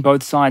still seen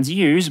both sides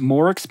use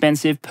more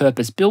expensive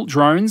purpose-built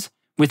drones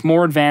with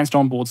more advanced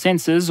onboard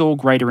sensors or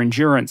greater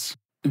endurance.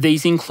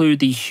 These include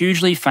the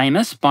hugely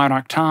famous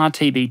Bayraktar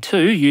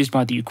TB2 used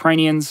by the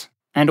Ukrainians,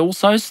 and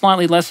also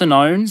slightly lesser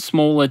known,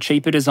 smaller,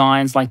 cheaper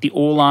designs like the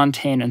Orlan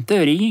 10 and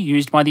 30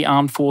 used by the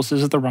armed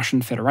forces of the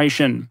Russian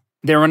Federation.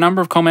 There are a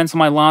number of comments on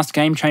my last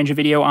Game Changer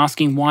video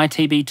asking why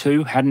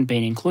TB2 hadn't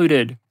been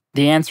included.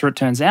 The answer, it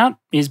turns out,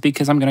 is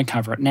because I'm going to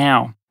cover it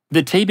now.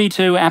 The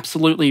TB2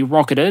 absolutely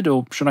rocketed,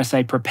 or should I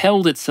say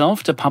propelled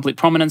itself to public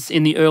prominence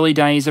in the early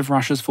days of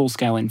Russia's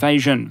full-scale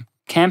invasion.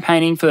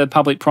 Campaigning for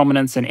public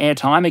prominence and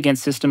airtime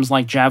against systems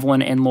like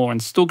Javelin, NLAW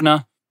and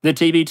Stugna, the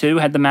TB2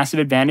 had the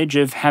massive advantage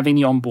of having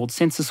the onboard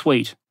sensor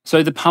suite.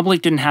 So the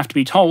public didn't have to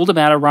be told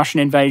about a Russian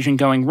invasion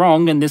going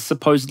wrong and this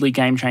supposedly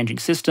game-changing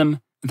system,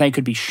 they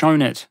could be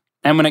shown it.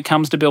 And when it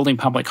comes to building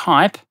public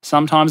hype,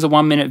 sometimes a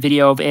 1-minute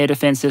video of air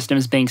defense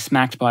systems being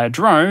smacked by a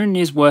drone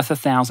is worth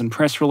 1,000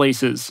 press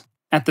releases.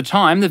 At the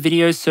time, the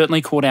videos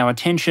certainly caught our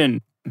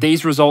attention.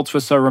 These results were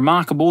so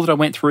remarkable that I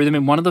went through them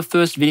in one of the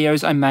first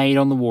videos I made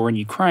on the war in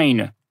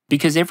Ukraine.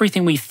 Because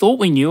everything we thought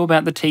we knew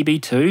about the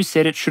TB2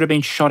 said it should have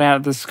been shot out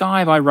of the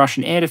sky by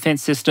Russian air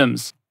defense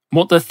systems.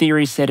 What the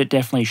theory said it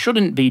definitely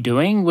shouldn't be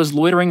doing was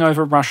loitering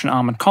over Russian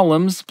armoured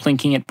columns,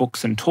 plinking at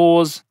books and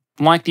tours,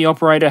 like the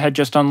operator had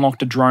just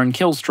unlocked a drone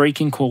kill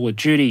streak in Call of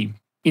Duty.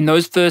 In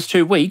those first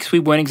 2 weeks, we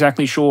weren't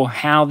exactly sure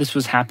how this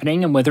was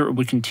happening and whether it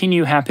would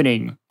continue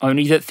happening,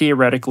 only that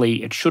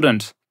theoretically it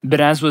shouldn't. But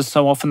as was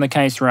so often the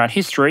case throughout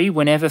history,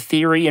 whenever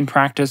theory and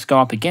practice go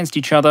up against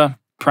each other,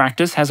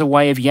 practice has a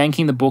way of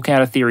yanking the book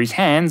out of theory's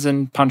hands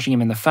and punching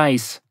him in the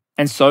face.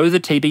 And so the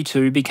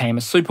TB2 became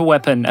a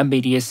superweapon, a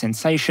media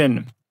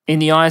sensation. In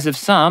the eyes of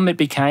some, it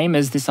became,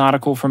 as this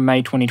article from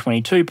May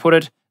 2022 put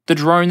it, the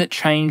drone that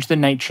changed the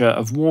nature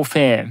of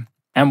warfare.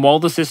 And while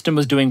the system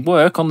was doing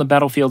work on the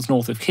battlefields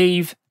north of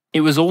Kyiv,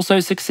 it was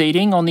also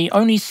succeeding on the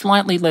only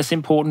slightly less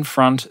important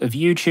front of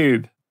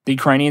YouTube. The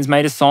Ukrainians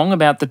made a song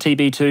about the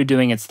TB2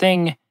 doing its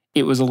thing,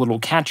 it was a little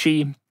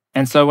catchy,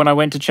 and so when I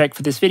went to check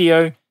for this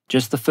video,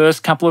 just the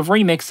first couple of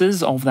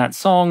remixes of that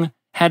song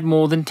had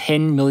more than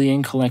 10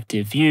 million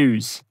collective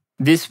views.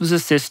 This was a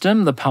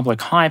system the public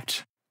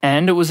hyped,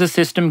 and it was a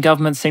system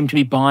governments seemed to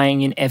be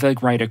buying in ever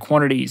greater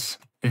quantities.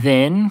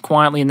 Then,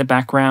 quietly in the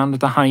background,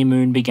 the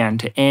honeymoon began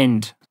to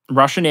end.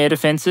 Russian air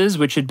defences,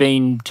 which had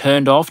been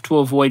turned off to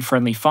avoid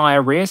friendly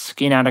fire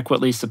risk,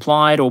 inadequately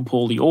supplied or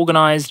poorly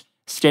organised,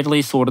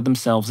 steadily sorted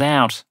themselves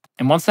out.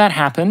 And once that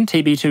happened,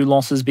 TB2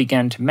 losses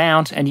began to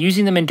mount, and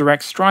using them in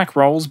direct strike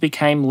roles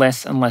became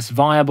less and less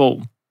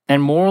viable.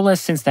 And more or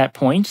less since that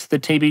point, the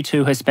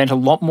TB2 has spent a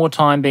lot more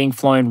time being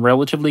flown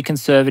relatively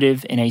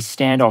conservative in a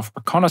standoff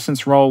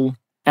reconnaissance role,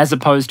 as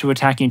opposed to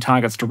attacking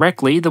targets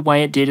directly the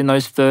way it did in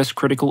those first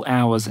critical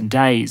hours and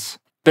days.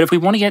 But if we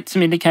want to get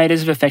some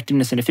indicators of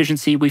effectiveness and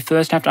efficiency, we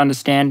first have to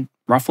understand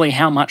roughly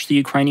how much the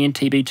Ukrainian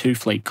TB2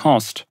 fleet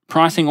cost.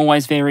 Pricing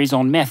always varies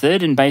on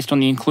method and based on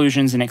the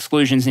inclusions and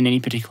exclusions in any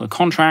particular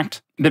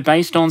contract, but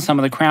based on some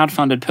of the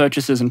crowd-funded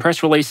purchases and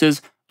press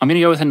releases, I'm going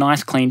to go with a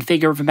nice clean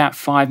figure of about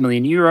 5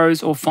 million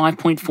euros or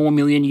 5.4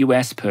 million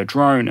US per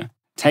drone.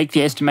 Take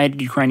the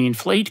estimated Ukrainian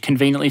fleet,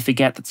 conveniently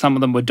forget that some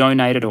of them were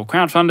donated or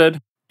crowdfunded,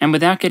 and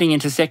without getting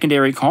into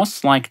secondary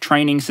costs like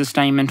training,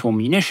 sustainment or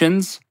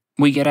munitions,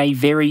 we get a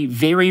very,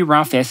 very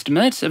rough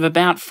estimate of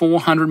about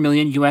 400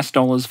 million US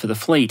dollars for the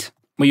fleet.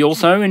 We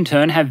also, in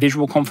turn, have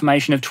visual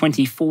confirmation of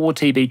 24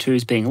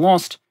 TB2s being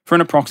lost for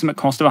an approximate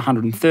cost of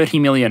 130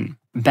 million.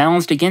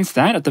 Balanced against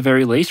that, at the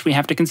very least, we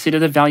have to consider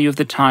the value of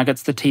the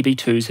targets the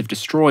TB2s have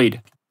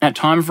destroyed. At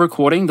time of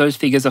recording, those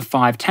figures are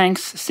 5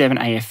 tanks, 7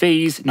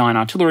 AFVs, 9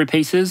 artillery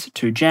pieces,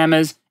 2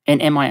 jammers, an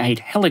Mi-8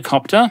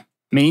 helicopter,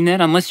 meaning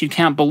that unless you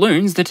count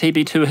balloons, the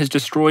TB2 has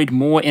destroyed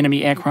more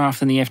enemy aircraft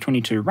than the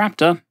F-22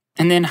 Raptor,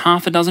 and then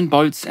half a dozen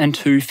boats and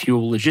 2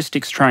 fuel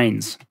logistics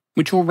trains,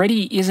 which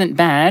already isn't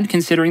bad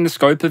considering the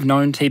scope of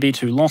known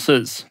TB2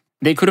 losses.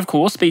 There could of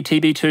course be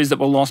TB2s that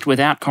were lost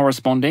without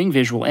corresponding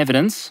visual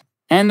evidence,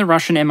 and the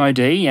Russian MOD,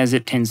 as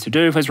it tends to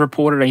do, has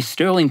reported a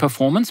sterling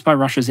performance by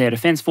Russia's air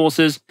defense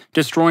forces,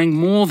 destroying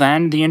more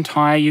than the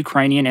entire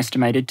Ukrainian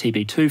estimated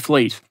TB2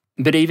 fleet.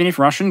 But even if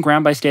Russian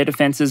ground-based air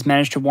defenses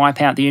manage to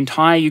wipe out the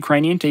entire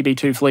Ukrainian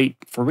TB2 fleet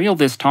for real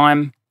this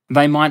time,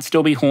 they might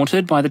still be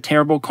haunted by the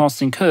terrible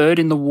costs incurred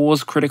in the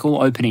war's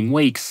critical opening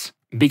weeks.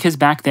 Because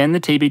back then the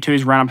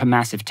TB2s ran up a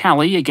massive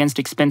tally against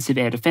expensive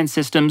air defense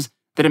systems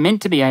that are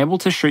meant to be able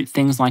to shoot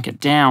things like it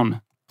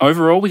down.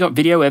 Overall, we got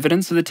video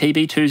evidence of the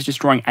TB2s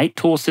destroying 8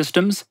 Tor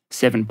systems,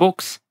 7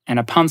 Buks, and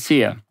a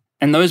Pantsir.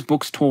 And those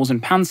Buks, Tors,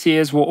 and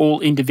Pantsirs were all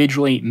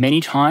individually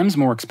many times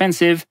more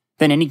expensive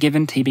than any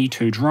given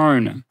TB2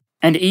 drone.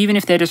 And even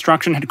if their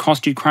destruction had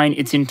cost Ukraine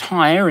its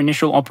entire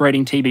initial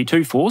operating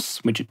TB2 force,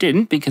 which it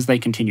didn't because they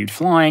continued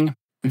flying,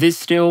 this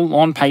still,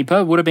 on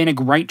paper, would have been a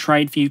great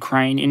trade for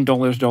Ukraine in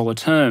dollar-to-dollar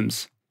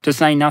terms. To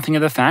say nothing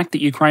of the fact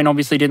that Ukraine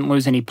obviously didn't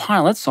lose any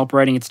pilots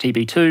operating its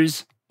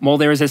TB2s, while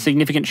there is a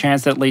significant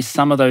chance that at least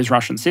some of those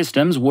Russian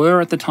systems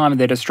were, at the time of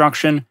their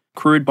destruction,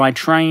 crewed by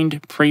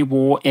trained,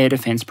 pre-war air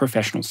defense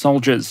professional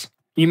soldiers.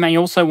 You may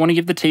also want to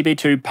give the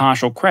TB2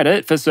 partial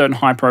credit for certain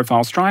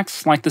high-profile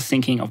strikes, like the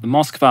sinking of the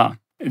Moskva.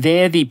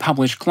 There, the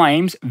published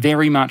claims,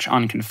 very much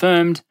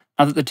unconfirmed,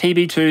 are that the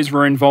TB2s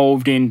were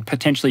involved in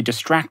potentially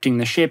distracting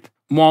the ship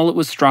while it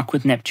was struck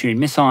with Neptune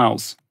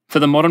missiles. For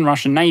the modern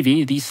Russian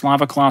Navy, these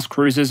Slava-class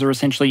cruisers are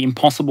essentially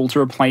impossible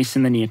to replace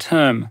in the near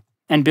term,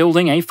 and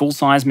building a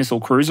full-size missile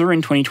cruiser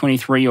in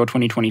 2023 or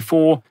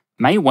 2024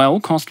 may well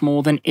cost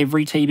more than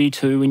every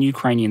TB2 in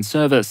Ukrainian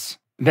service.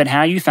 But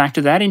how you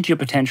factor that into your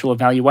potential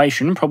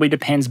evaluation probably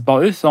depends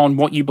both on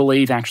what you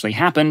believe actually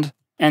happened,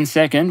 and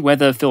second,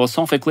 whether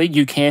philosophically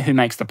you care who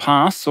makes the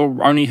pass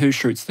or only who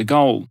shoots the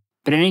goal.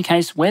 But in any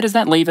case, where does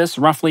that leave us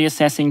roughly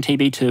assessing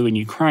TB2 in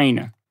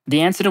Ukraine?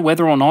 The answer to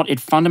whether or not it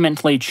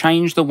fundamentally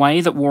changed the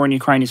way that war in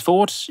Ukraine is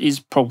fought is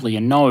probably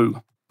a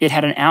no. It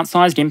had an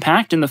outsized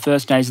impact in the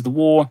first days of the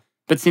war,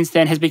 but since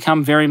then has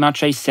become very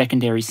much a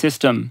secondary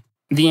system.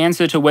 The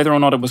answer to whether or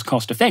not it was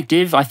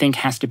cost-effective, I think,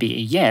 has to be a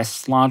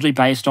yes, largely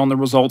based on the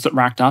results it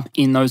racked up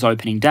in those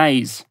opening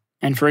days.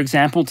 And for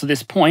example, to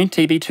this point,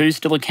 TB2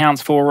 still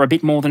accounts for a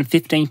bit more than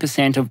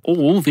 15% of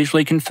all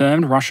visually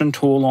confirmed Russian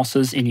Tor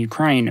losses in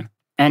Ukraine.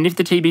 And if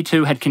the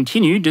TB2 had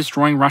continued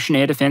destroying Russian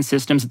air defense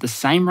systems at the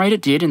same rate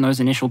it did in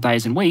those initial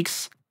days and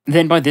weeks,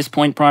 then by this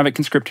point Private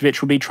Conscriptovich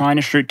would be trying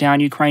to shoot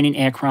down Ukrainian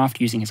aircraft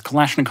using his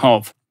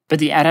Kalashnikov. But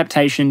the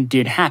adaptation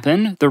did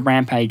happen, the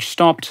rampage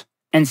stopped,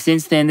 and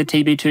since then the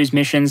TB2's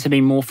missions have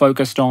been more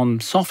focused on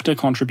softer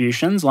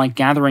contributions like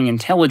gathering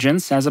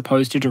intelligence as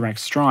opposed to direct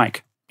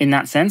strike. In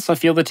that sense, I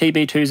feel the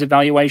TB2's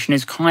evaluation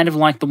is kind of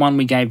like the one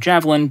we gave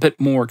Javelin, but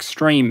more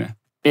extreme.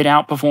 It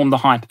outperformed the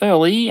hype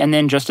early, and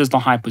then just as the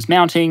hype was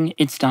mounting,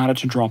 it started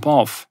to drop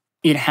off.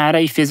 It had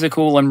a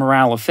physical and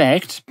morale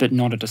effect, but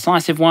not a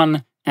decisive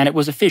one, and it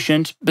was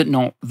efficient, but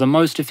not the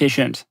most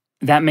efficient.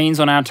 That means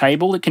on our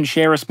table it can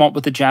share a spot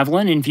with the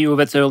Javelin in view of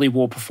its early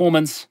war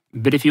performance,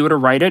 but if you were to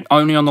rate it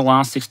only on the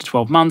last 6 to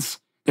 12 months,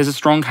 there's a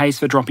strong case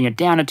for dropping it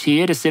down a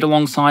tier to sit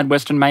alongside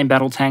Western main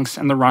battle tanks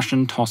and the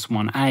Russian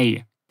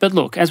TOS-1A. But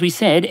look, as we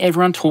said,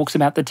 everyone talks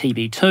about the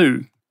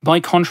TB2. By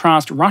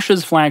contrast,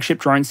 Russia's flagship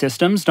drone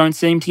systems don't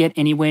seem to get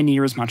anywhere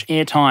near as much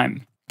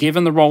airtime.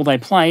 Given the role they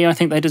play, I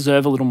think they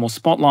deserve a little more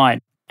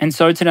spotlight. And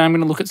so today I'm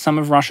going to look at some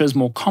of Russia's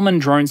more common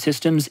drone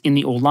systems in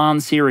the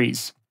Orlan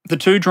series. The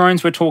two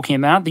drones we're talking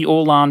about, the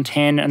Orlan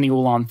 10 and the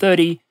Orlan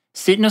 30,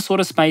 sit in a sort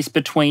of space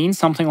between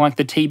something like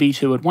the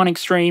TB2 at one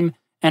extreme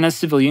and a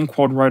civilian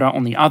quadrotor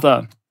on the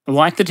other.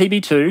 Like the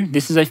TB2,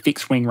 this is a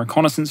fixed-wing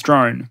reconnaissance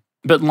drone.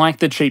 But like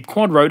the cheap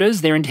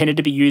quadrotors, they're intended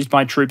to be used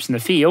by troops in the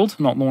field,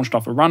 not launched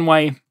off a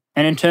runway.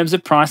 And in terms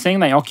of pricing,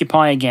 they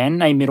occupy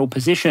again a middle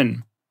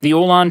position. The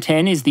Orlan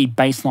 10 is the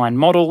baseline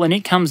model, and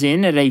it comes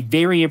in at a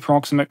very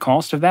approximate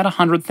cost of about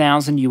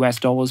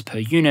 $100,000 per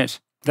unit.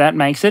 That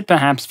makes it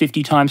perhaps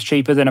 50 times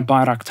cheaper than a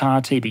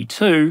Bayraktar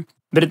TB2,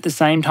 but at the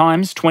same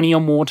time, 20 or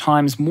more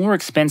times more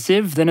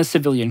expensive than a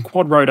civilian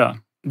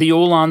quadrotor. The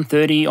Orlan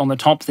 30 on the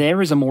top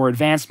there is a more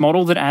advanced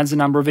model that adds a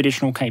number of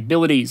additional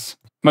capabilities.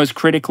 Most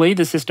critically,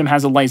 the system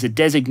has a laser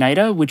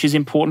designator, which is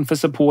important for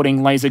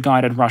supporting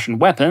laser-guided Russian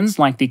weapons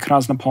like the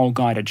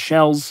Krasnopol-guided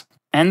shells,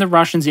 and the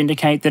Russians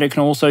indicate that it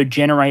can also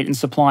generate and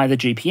supply the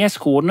GPS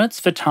coordinates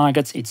for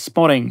targets it's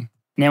spotting.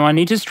 Now I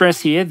need to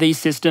stress here, these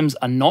systems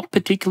are not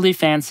particularly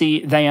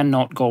fancy, they are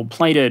not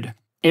gold-plated.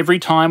 Every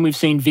time we've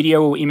seen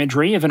video or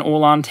imagery of an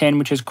Orlan 10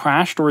 which has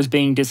crashed or is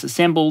being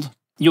disassembled,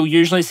 you'll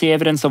usually see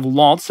evidence of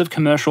lots of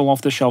commercial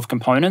off-the-shelf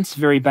components,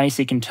 very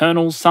basic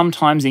internals,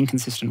 sometimes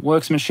inconsistent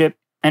workmanship,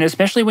 and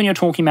especially when you're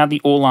talking about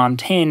the Orlan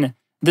 10,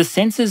 the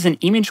sensors and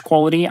image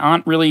quality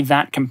aren't really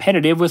that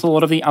competitive with a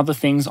lot of the other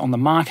things on the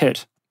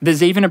market.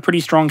 There's even a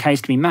pretty strong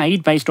case to be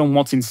made based on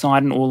what's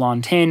inside an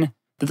Orlan 10,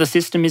 that the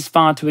system is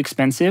far too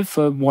expensive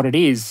for what it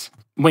is.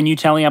 When you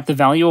tally up the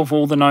value of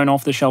all the known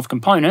off-the-shelf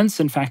components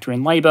and factor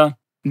in labour,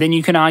 then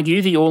you can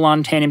argue the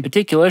Orlan 10 in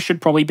particular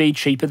should probably be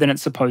cheaper than it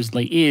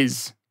supposedly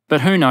is.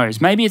 But who knows,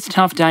 maybe it's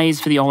tough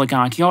days for the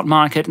oligarch yacht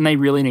market and they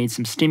really need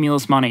some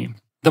stimulus money.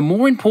 The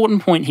more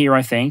important point here,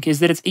 I think, is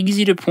that it's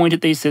easy to point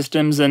at these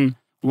systems and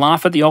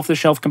laugh at the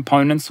off-the-shelf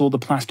components or the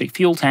plastic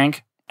fuel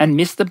tank, and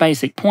miss the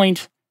basic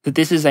point that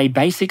this is a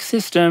basic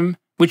system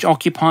which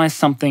occupies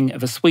something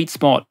of a sweet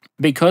spot.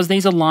 Because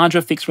these are larger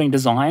fixed-wing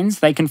designs,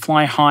 they can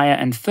fly higher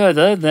and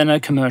further than a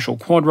commercial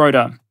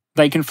quadrotor.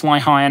 They can fly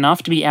high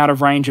enough to be out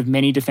of range of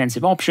many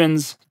defensive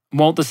options,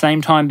 while at the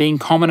same time being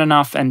common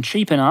enough and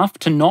cheap enough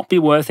to not be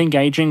worth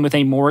engaging with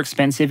a more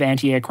expensive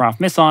anti-aircraft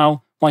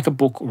missile like a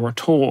Buk or a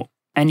Tor.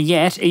 And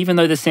yet, even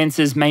though the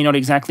sensors may not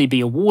exactly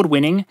be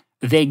award-winning,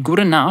 they're good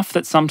enough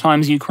that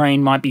sometimes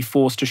Ukraine might be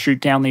forced to shoot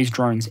down these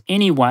drones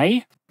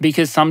anyway,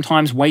 because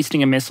sometimes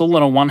wasting a missile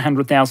on a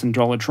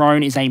 $100,000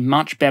 drone is a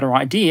much better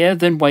idea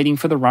than waiting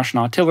for the Russian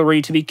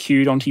artillery to be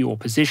queued onto your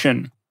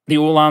position. The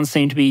Orlans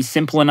seem to be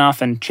simple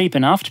enough and cheap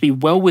enough to be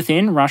well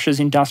within Russia's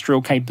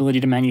industrial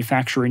capability to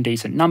manufacture in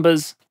decent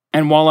numbers,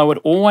 and while I would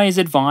always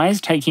advise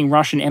taking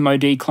Russian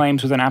MOD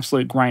claims with an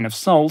absolute grain of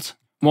salt,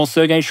 while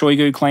Sergei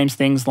Shoigu claims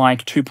things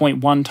like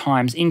 2.1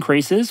 times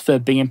increases for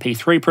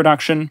BMP-3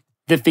 production,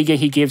 the figure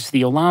he gives for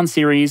the Orlan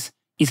series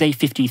is a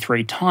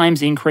 53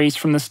 times increase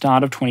from the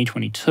start of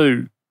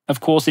 2022. Of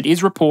course, it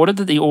is reported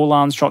that the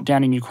Orlans shot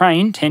down in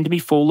Ukraine tend to be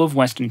full of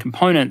Western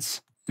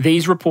components.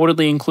 These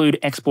reportedly include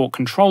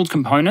export-controlled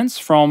components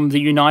from the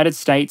United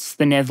States,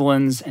 the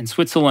Netherlands, and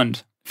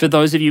Switzerland. For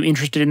those of you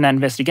interested in that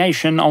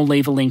investigation, I'll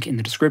leave a link in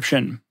the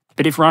description.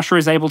 But if Russia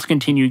is able to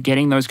continue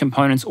getting those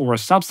components or a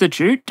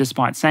substitute,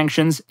 despite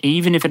sanctions,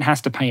 even if it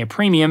has to pay a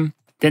premium,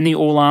 then the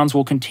Orlans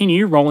will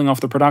continue rolling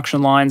off the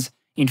production lines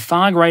in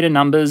far greater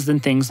numbers than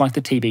things like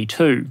the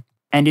TB2.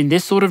 And in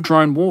this sort of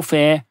drone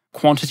warfare,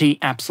 quantity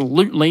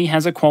absolutely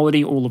has a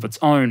quality all of its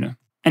own.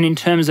 And in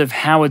terms of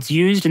how it's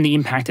used and the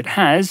impact it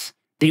has,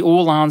 the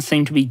Orlans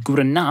seem to be good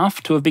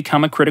enough to have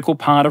become a critical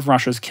part of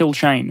Russia's kill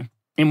chain.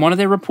 In one of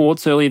their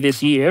reports earlier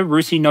this year,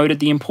 RUSI noted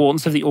the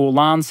importance of the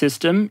Orlan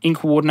system in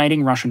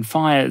coordinating Russian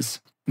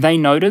fires. They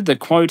noted that,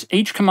 quote,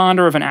 each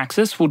commander of an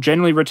axis will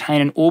generally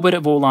retain an orbit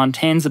of Orlan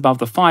 10s above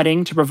the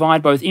fighting to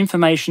provide both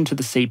information to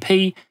the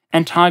CP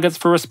and targets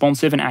for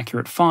responsive and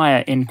accurate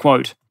fire, end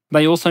quote.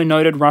 They also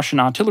noted Russian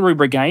artillery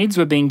brigades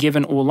were being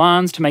given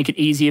Orlans to make it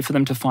easier for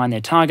them to find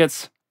their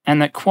targets,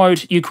 and that,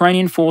 quote,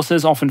 Ukrainian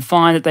forces often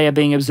find that they are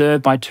being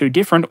observed by two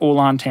different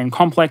Orlan 10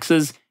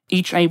 complexes,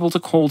 each able to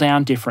call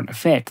down different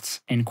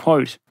effects, end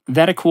quote.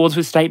 That accords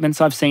with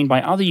statements I've seen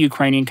by other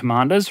Ukrainian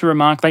commanders who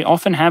remark they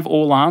often have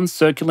Orlans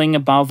circling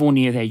above or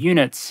near their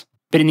units,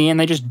 but in the end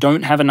they just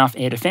don't have enough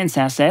air defense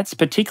assets,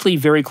 particularly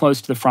very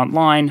close to the front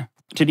line,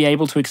 to be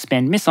able to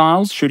expend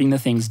missiles shooting the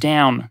things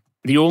down.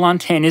 The Orlan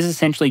 10 is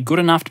essentially good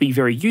enough to be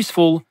very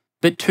useful,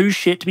 but too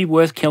shit to be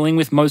worth killing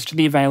with most of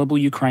the available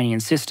Ukrainian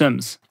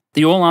systems.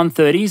 The Orlan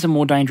 30s are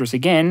more dangerous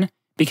again,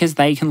 because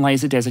they can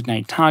laser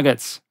designate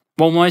targets.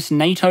 While most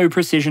NATO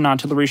precision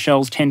artillery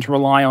shells tend to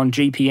rely on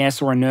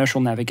GPS or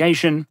inertial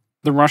navigation,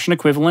 the Russian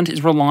equivalent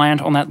is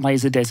reliant on that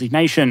laser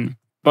designation.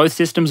 Both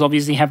systems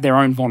obviously have their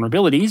own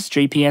vulnerabilities.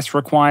 GPS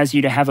requires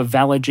you to have a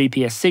valid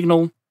GPS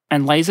signal,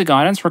 and laser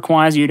guidance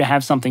requires you to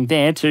have something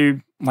there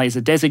to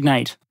laser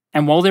designate.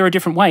 And while there are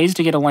different ways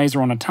to get a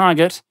laser on a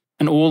target,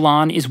 an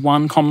Orlan is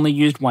one commonly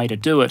used way to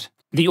do it.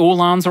 The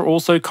Orlans are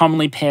also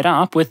commonly paired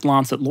up with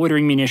Lancet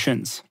loitering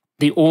munitions.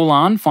 The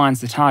Orlan finds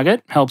the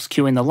target, helps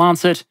cue in the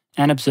Lancet,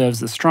 and observes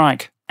the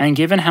strike. And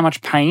given how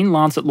much pain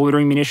Lancet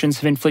loitering munitions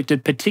have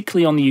inflicted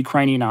particularly on the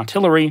Ukrainian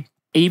artillery,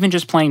 even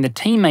just playing the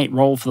teammate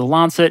role for the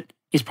Lancet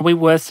is probably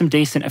worth some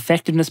decent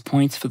effectiveness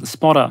points for the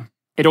spotter.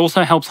 It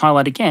also helps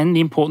highlight again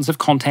the importance of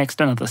context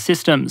and other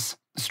systems.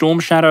 Storm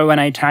Shadow and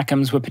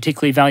ATACMS were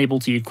particularly valuable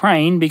to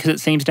Ukraine because it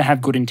seems to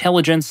have good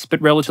intelligence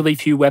but relatively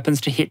few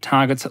weapons to hit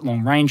targets at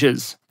long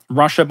ranges.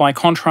 Russia, by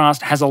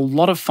contrast, has a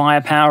lot of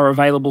firepower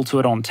available to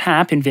it on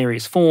tap in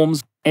various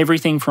forms,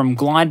 everything from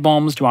glide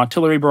bombs to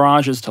artillery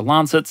barrages to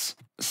Lancets,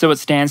 so it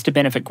stands to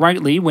benefit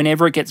greatly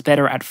whenever it gets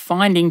better at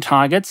finding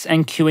targets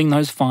and queuing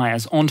those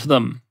fires onto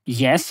them.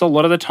 Yes, a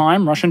lot of the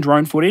time Russian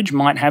drone footage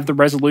might have the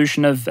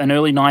resolution of an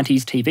early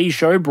 90s TV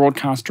show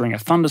broadcast during a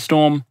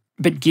thunderstorm,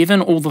 but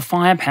given all the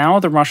firepower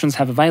the Russians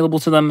have available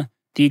to them,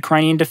 the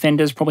Ukrainian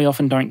defenders probably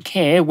often don't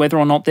care whether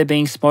or not they're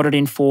being spotted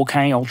in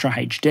 4K Ultra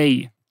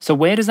HD. So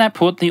where does that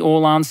put the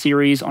Orlan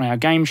series on our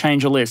game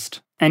changer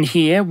list? And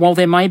here, while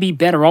there may be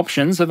better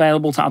options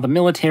available to other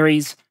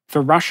militaries,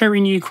 for Russia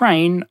in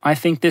Ukraine, I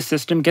think this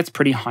system gets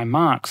pretty high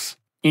marks.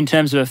 In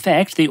terms of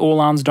effect, the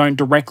Orlans don't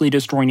directly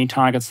destroy any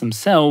targets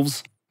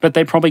themselves, but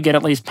they probably get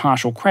at least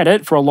partial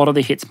credit for a lot of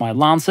the hits by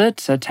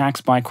Lancet,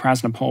 attacks by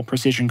Krasnopol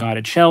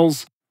precision-guided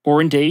shells, or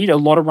indeed a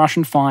lot of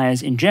Russian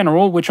fires in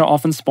general, which are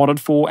often spotted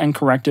for and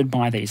corrected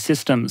by these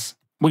systems.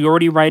 We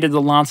already rated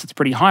the Lancets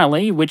pretty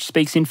highly, which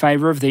speaks in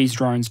favour of these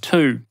drones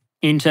too.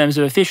 In terms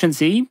of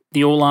efficiency,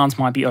 the Orlans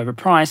might be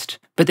overpriced,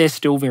 but they're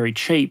still very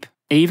cheap.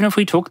 Even if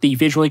we took the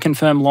visually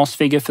confirmed loss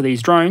figure for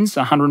these drones,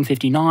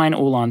 159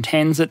 Orlan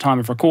 10s at time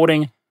of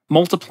recording,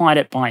 multiplied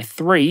it by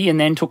 3, and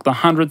then took the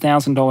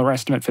 $100,000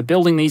 estimate for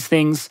building these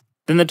things,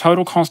 then the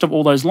total cost of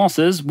all those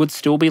losses would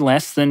still be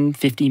less than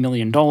 $50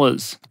 million.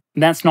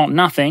 That's not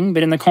nothing,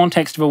 but in the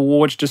context of a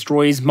war which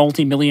destroys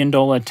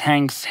multi-million-dollar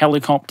tanks,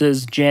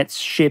 helicopters, jets,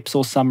 ships,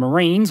 or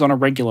submarines on a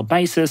regular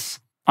basis,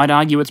 I'd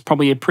argue it's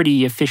probably a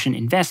pretty efficient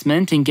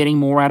investment in getting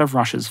more out of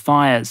Russia's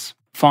fires.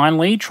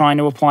 Finally, trying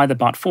to apply the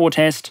but-for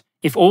test,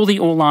 if all the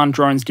Orlan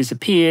drones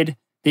disappeared,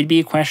 there'd be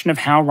a question of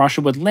how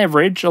Russia would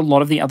leverage a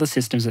lot of the other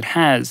systems it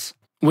has.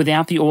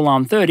 Without the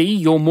Orlan 30,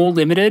 you're more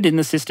limited in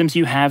the systems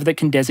you have that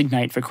can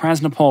designate for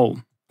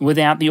Krasnopol.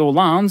 Without the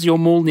Orlans, you're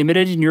more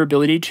limited in your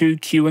ability to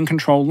queue and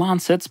control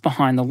Lancets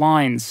behind the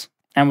lines.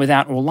 And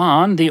without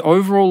Orlan, the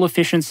overall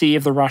efficiency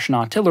of the Russian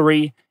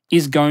artillery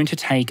is going to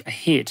take a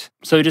hit.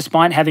 So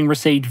despite having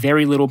received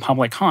very little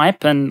public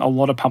hype and a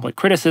lot of public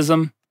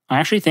criticism, I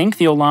actually think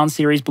the Orlan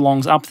series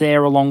belongs up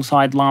there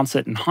alongside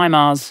Lancet and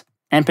HIMARS,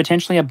 and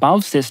potentially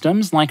above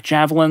systems like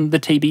Javelin, the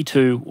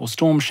TB2, or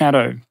Storm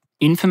Shadow.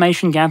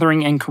 Information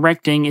gathering and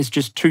correcting is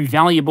just too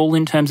valuable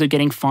in terms of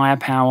getting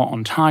firepower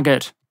on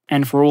target.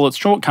 And for all its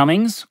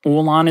shortcomings,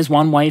 Orlan is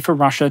one way for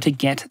Russia to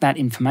get that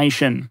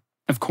information.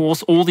 Of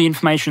course, all the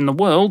information in the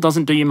world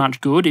doesn't do you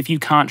much good if you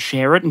can't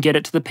share it and get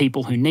it to the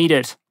people who need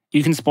it.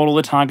 You can spot all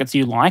the targets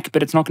you like,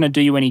 but it's not going to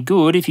do you any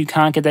good if you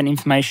can't get that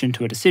information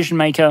to a decision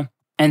maker,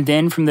 and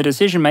then from the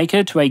decision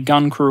maker to a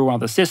gun crew or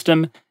other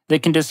system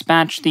that can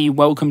dispatch the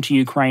welcome to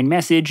Ukraine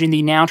message in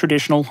the now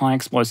traditional high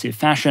explosive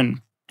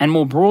fashion. And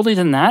more broadly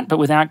than that, but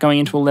without going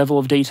into a level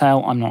of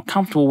detail I'm not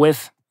comfortable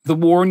with, the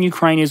war in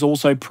Ukraine is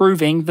also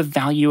proving the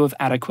value of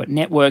adequate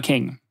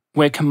networking,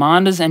 where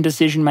commanders and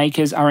decision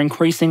makers are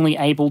increasingly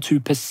able to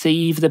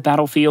perceive the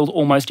battlefield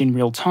almost in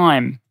real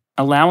time,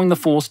 allowing the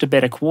force to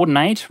better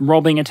coordinate,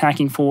 robbing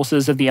attacking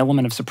forces of the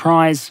element of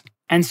surprise.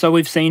 And so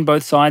we've seen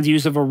both sides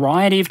use a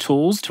variety of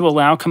tools to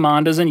allow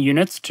commanders and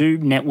units to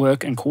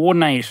network and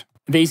coordinate.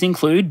 These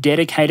include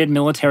dedicated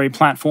military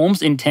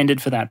platforms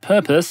intended for that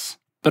purpose,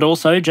 but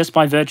also just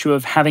by virtue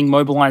of having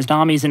mobilised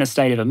armies in a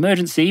state of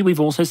emergency, we've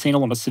also seen a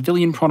lot of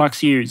civilian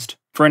products used.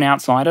 For an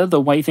outsider, the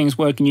way things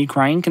work in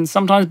Ukraine can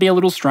sometimes be a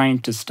little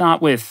strange to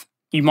start with.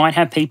 You might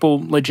have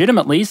people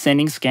legitimately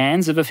sending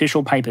scans of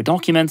official paper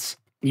documents,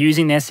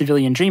 using their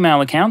civilian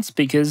Gmail accounts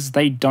because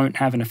they don't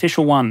have an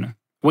official one.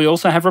 We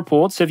also have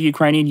reports of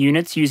Ukrainian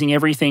units using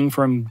everything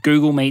from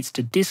Google Meets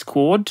to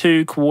Discord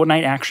to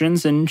coordinate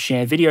actions and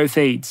share video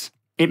feeds.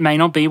 It may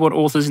not be what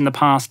authors in the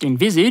past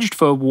envisaged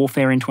for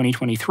warfare in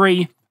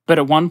 2023, but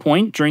at one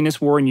point during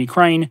this war in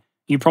Ukraine,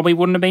 you probably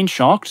wouldn't have been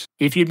shocked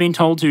if you'd been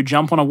told to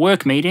jump on a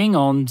work meeting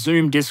on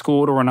Zoom,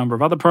 Discord, or a number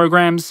of other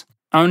programs,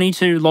 only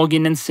to log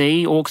in and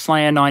see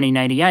Orkslayer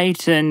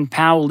 1988 and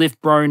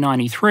Powerliftbro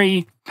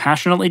 93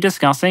 passionately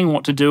discussing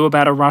what to do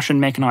about a Russian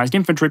mechanized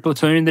infantry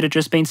platoon that had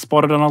just been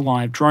spotted on a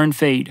live drone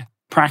feed.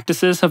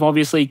 Practices have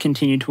obviously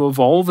continued to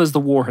evolve as the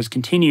war has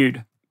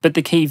continued, but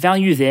the key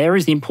value there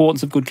is the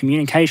importance of good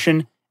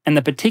communication and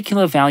the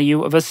particular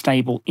value of a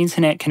stable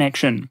internet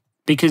connection,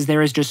 because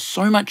there is just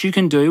so much you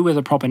can do with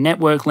a proper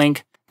network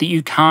link that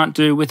you can't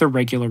do with a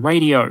regular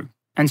radio.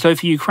 And so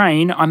for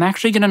Ukraine, I'm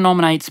actually going to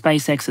nominate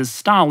SpaceX's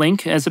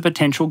Starlink as a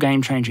potential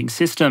game-changing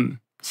system.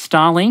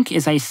 Starlink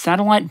is a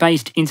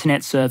satellite-based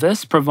internet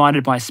service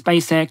provided by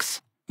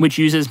SpaceX, which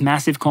uses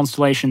massive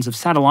constellations of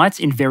satellites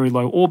in very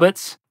low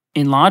orbits,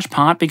 in large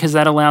part because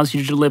that allows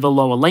you to deliver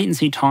lower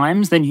latency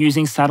times than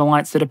using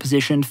satellites that are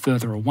positioned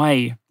further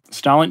away.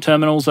 Starlink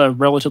terminals are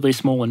relatively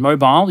small and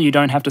mobile, you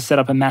don't have to set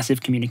up a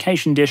massive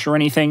communication dish or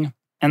anything,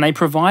 and they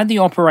provide the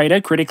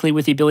operator critically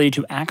with the ability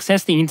to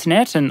access the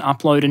internet and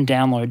upload and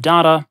download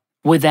data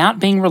without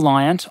being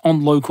reliant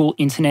on local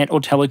internet or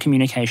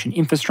telecommunication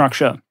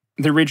infrastructure.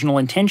 The original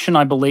intention,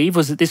 I believe,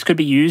 was that this could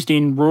be used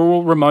in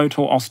rural, remote,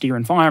 or austere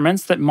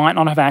environments that might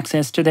not have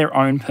access to their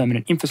own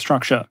permanent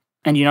infrastructure.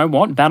 And you know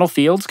what?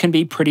 Battlefields can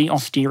be pretty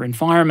austere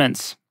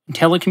environments.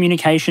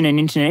 Telecommunication and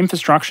internet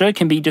infrastructure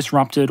can be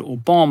disrupted or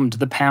bombed,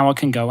 the power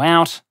can go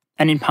out,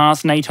 and in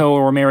past NATO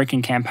or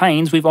American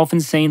campaigns, we've often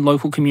seen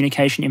local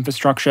communication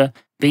infrastructure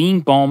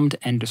being bombed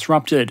and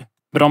disrupted.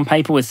 But on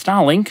paper with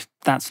Starlink,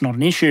 that's not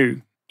an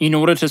issue. In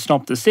order to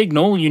stop the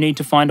signal, you need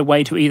to find a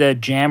way to either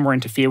jam or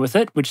interfere with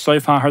it, which so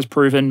far has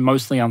proven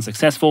mostly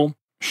unsuccessful,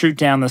 shoot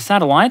down the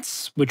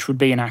satellites, which would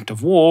be an act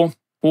of war,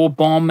 or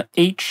bomb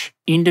each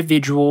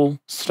individual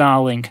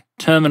Starlink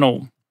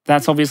terminal.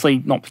 That's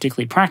obviously not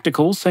particularly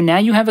practical, so now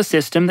you have a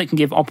system that can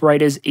give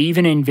operators,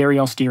 even in very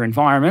austere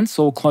environments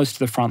or close to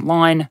the front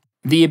line,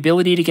 the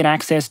ability to get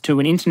access to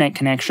an internet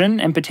connection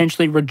and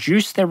potentially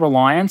reduce their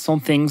reliance on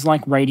things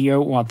like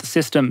radio or other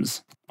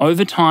systems.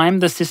 Over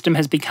time, the system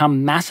has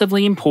become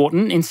massively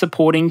important in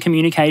supporting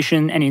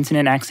communication and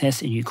internet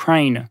access in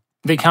Ukraine.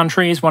 The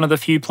country is one of the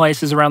few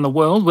places around the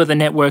world where the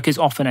network is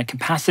often at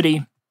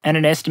capacity, and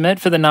an estimate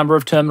for the number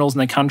of terminals in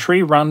the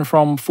country run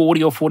from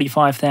 40 or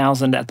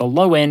 45,000 at the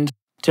low end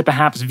to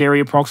perhaps very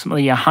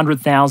approximately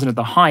 100,000 at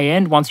the high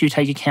end once you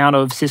take account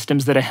of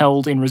systems that are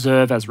held in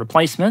reserve as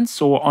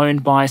replacements or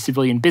owned by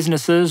civilian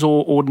businesses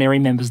or ordinary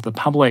members of the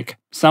public.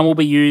 Some will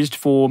be used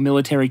for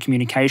military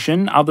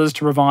communication, others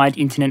to provide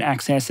internet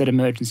access at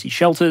emergency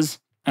shelters.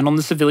 And on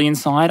the civilian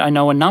side, I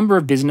know a number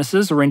of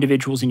businesses or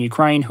individuals in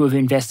Ukraine who have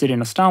invested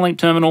in a Starlink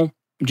terminal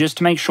just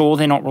to make sure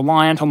they're not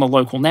reliant on the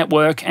local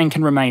network and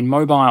can remain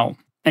mobile.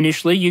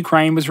 Initially,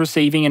 Ukraine was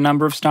receiving a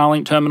number of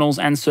Starlink terminals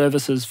and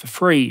services for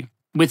free,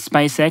 with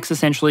SpaceX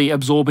essentially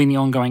absorbing the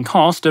ongoing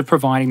cost of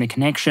providing the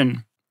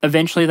connection.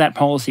 Eventually that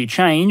policy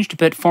changed,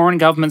 but foreign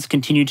governments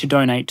continued to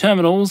donate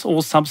terminals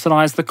or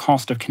subsidise the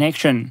cost of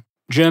connection.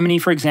 Germany,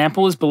 for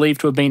example, is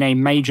believed to have been a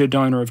major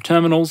donor of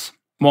terminals,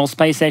 while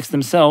SpaceX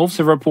themselves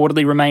have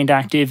reportedly remained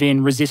active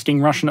in resisting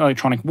Russian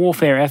electronic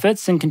warfare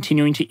efforts and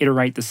continuing to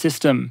iterate the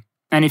system.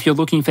 And if you're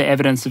looking for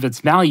evidence of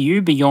its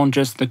value beyond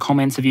just the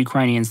comments of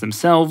Ukrainians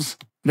themselves,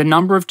 the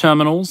number of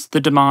terminals, the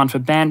demand for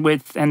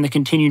bandwidth, and the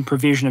continued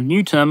provision of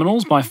new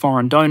terminals by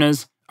foreign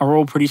donors are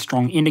all pretty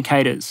strong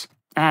indicators,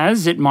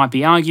 as, it might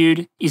be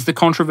argued, is the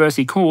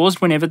controversy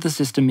caused whenever the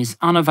system is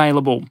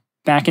unavailable.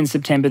 Back in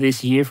September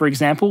this year, for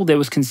example, there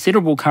was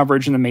considerable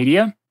coverage in the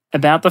media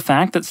about the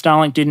fact that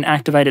Starlink didn't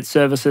activate its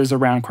services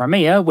around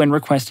Crimea when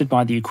requested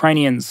by the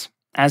Ukrainians.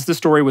 As the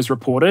story was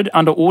reported,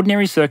 under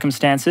ordinary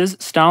circumstances,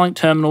 Starlink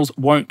terminals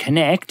won't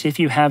connect if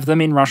you have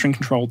them in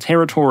Russian-controlled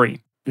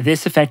territory.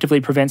 This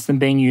effectively prevents them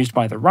being used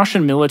by the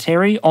Russian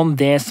military on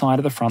their side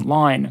of the front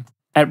line.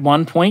 At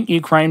one point,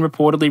 Ukraine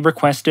reportedly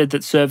requested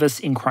that service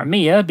in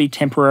Crimea be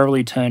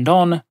temporarily turned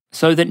on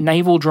so that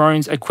naval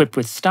drones equipped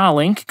with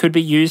Starlink could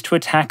be used to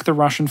attack the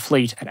Russian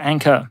fleet at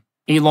anchor.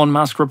 Elon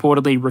Musk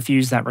reportedly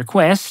refused that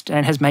request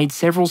and has made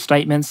several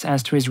statements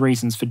as to his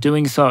reasons for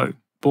doing so.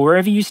 But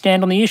wherever you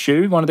stand on the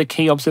issue, one of the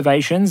key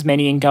observations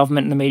many in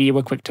government and the media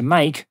were quick to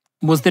make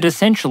was that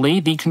essentially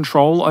the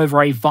control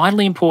over a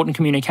vitally important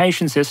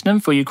communication system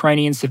for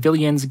Ukrainian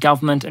civilians,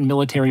 government and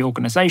military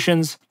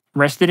organisations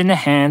rested in the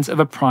hands of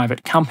a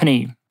private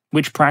company,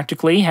 which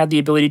practically had the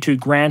ability to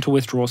grant or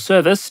withdraw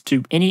service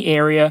to any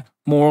area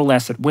more or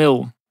less at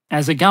will.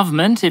 As a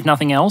government, if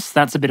nothing else,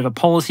 that's a bit of a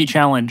policy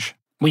challenge.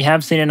 We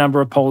have seen a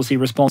number of policy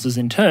responses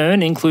in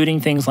turn, including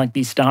things like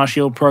the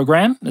Starshield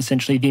program,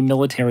 essentially the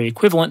military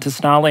equivalent to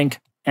Starlink,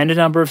 and a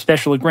number of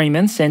special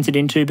agreements entered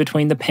into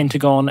between the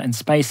Pentagon and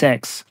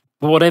SpaceX.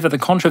 But whatever the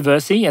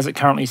controversy as it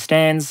currently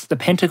stands, the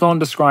Pentagon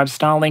describes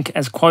Starlink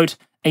as, quote,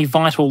 a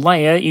vital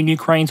layer in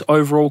Ukraine's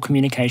overall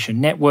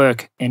communication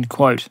network, end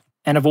quote.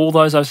 And of all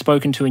those I've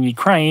spoken to in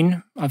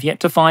Ukraine, I've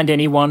yet to find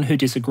anyone who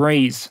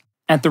disagrees.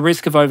 At the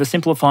risk of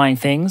oversimplifying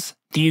things,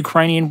 the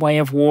Ukrainian way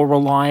of war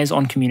relies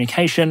on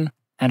communication,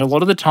 and a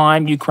lot of the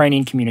time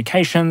Ukrainian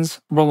communications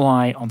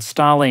rely on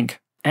Starlink.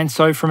 And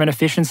so from an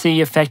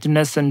efficiency,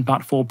 effectiveness and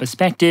but-for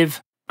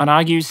perspective, I'd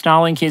argue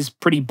Starlink is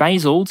pretty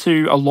basal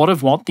to a lot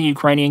of what the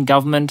Ukrainian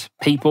government,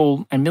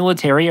 people and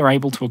military are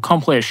able to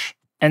accomplish.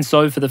 And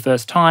so for the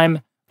first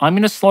time, I'm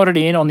going to slot it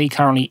in on the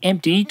currently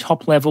empty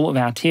top level of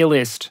our tier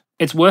list.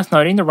 It's worth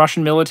noting the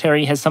Russian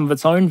military has some of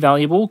its own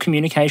valuable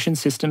communication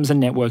systems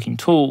and networking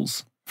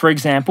tools. For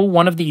example,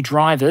 one of the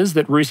drivers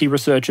that RUSI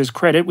researchers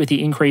credit with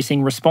the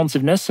increasing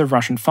responsiveness of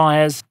Russian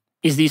fires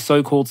is the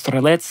so-called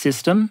Strelets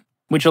system,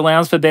 which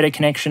allows for better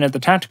connection at the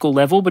tactical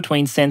level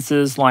between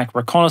sensors like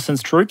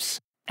reconnaissance troops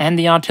and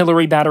the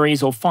artillery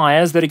batteries or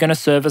fires that are going to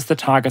service the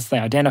targets they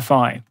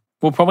identify.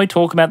 We'll probably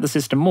talk about the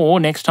system more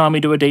next time we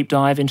do a deep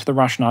dive into the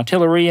Russian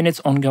artillery and its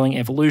ongoing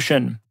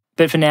evolution.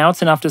 But for now,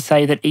 it's enough to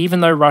say that even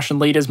though Russian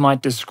leaders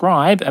might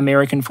describe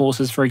American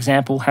forces, for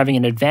example, having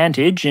an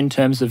advantage in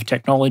terms of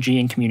technology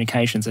and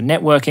communications and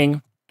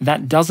networking,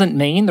 that doesn't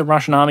mean the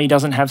Russian army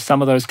doesn't have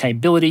some of those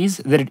capabilities,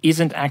 that it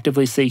isn't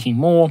actively seeking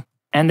more,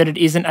 and that it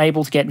isn't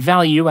able to get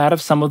value out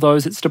of some of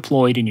those it's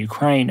deployed in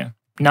Ukraine.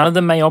 None of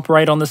them may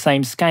operate on the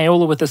same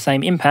scale or with the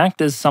same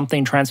impact as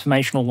something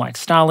transformational like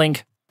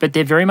Starlink, but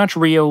they're very much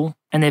real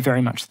and they're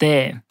very much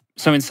there.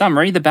 So in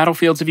summary, the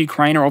battlefields of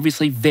Ukraine are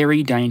obviously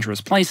very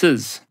dangerous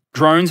places.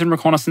 Drones and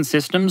reconnaissance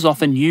systems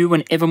offer new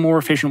and ever more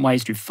efficient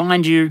ways to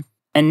find you,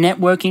 and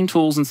networking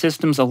tools and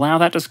systems allow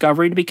that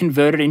discovery to be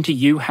converted into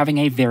you having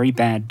a very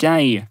bad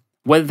day.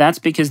 Whether that's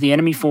because the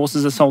enemy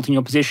forces assaulting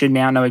your position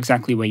now know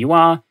exactly where you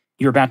are,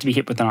 you're about to be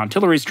hit with an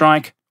artillery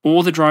strike,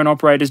 or the drone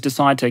operators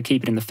decide to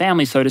keep it in the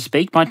family, so to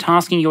speak, by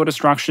tasking your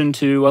destruction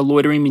to a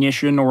loitering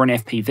munition or an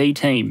FPV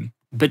team.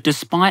 But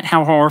despite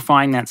how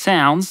horrifying that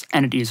sounds,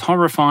 and it is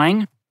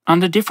horrifying,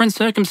 under different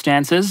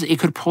circumstances, it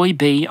could probably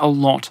be a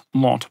lot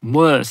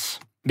worse.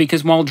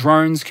 Because while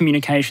drones,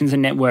 communications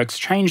and networks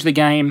change the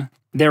game,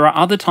 there are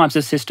other types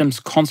of systems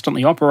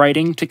constantly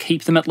operating to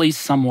keep them at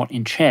least somewhat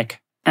in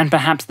check. And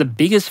perhaps the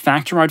biggest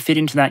factor I'd fit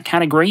into that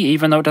category,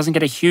 even though it doesn't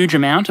get a huge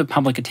amount of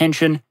public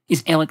attention,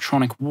 is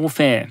electronic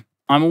warfare.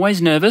 I'm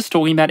always nervous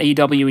talking about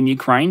EW in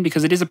Ukraine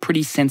because it is a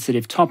pretty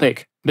sensitive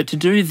topic, but to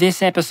do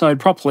this episode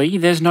properly,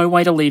 there's no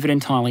way to leave it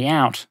entirely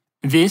out.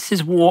 This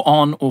is war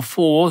on or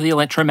for the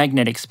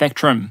electromagnetic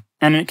spectrum,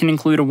 and it can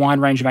include a wide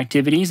range of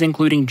activities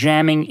including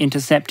jamming,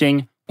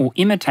 intercepting, or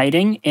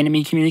imitating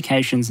enemy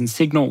communications and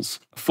signals.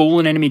 Fool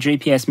an enemy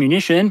GPS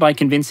munition by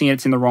convincing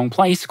it's in the wrong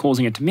place,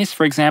 causing it to miss,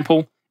 for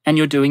example, and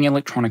you're doing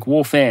electronic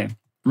warfare.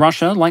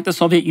 Russia, like the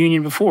Soviet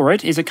Union before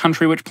it, is a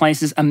country which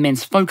places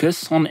immense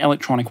focus on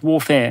electronic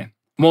warfare.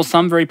 While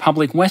some very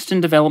public Western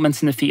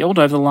developments in the field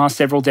over the last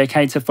several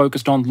decades have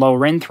focused on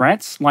lower-end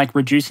threats, like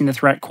reducing the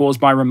threat caused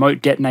by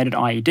remote detonated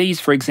IEDs,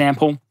 for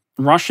example,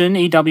 Russian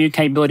EW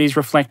capabilities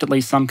reflect at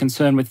least some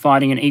concern with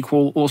fighting an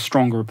equal or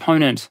stronger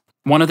opponent.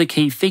 One of the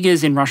key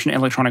figures in Russian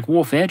electronic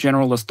warfare,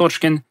 General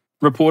Lastochkin,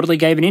 reportedly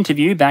gave an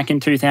interview back in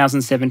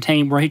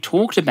 2017 where he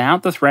talked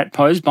about the threat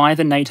posed by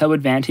the NATO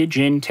advantage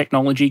in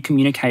technology,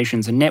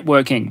 communications and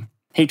networking.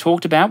 He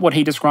talked about what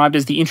he described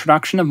as the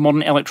introduction of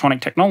modern electronic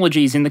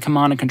technologies in the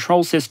command and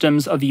control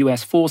systems of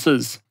US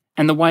forces,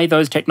 and the way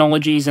those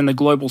technologies and the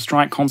global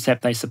strike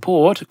concept they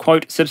support,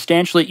 quote,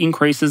 substantially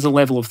increases the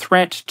level of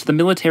threat to the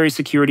military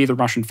security of the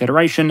Russian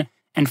Federation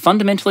and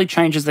fundamentally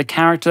changes the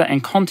character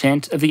and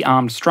content of the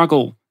armed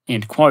struggle,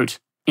 end quote.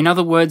 In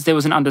other words, there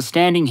was an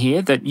understanding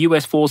here that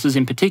US forces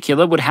in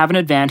particular would have an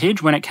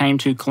advantage when it came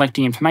to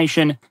collecting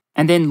information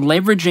and then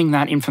leveraging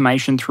that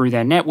information through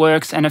their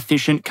networks and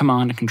efficient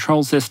command and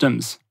control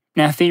systems.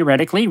 Now,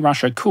 theoretically,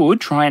 Russia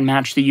could try and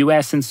match the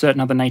US and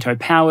certain other NATO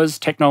powers,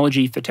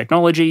 technology for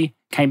technology,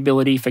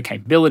 capability for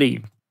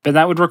capability, but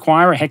that would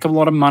require a heck of a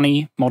lot of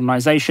money,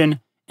 modernisation,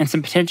 and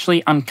some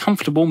potentially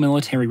uncomfortable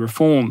military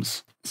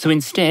reforms. So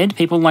instead,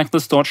 people like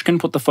Lastochkin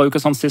put the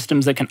focus on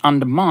systems that can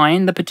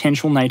undermine the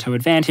potential NATO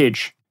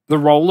advantage. The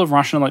role of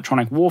Russian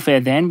electronic warfare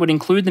then would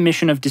include the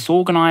mission of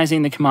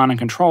disorganising the command and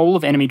control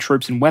of enemy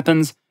troops and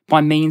weapons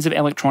by means of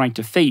electronic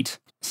defeat,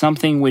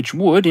 something which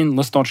would, in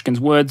Lastochkin's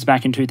words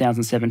back in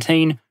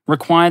 2017,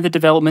 require the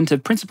development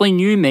of principally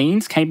new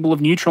means capable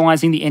of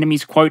neutralising the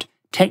enemy's, quote,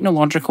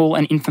 technological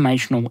and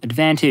informational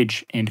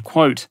advantage, end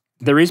quote.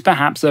 There is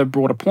perhaps a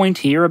broader point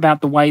here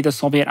about the way the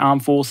Soviet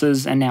armed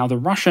forces and now the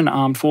Russian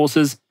armed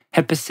forces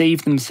have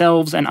perceived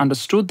themselves and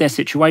understood their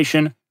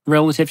situation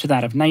relative to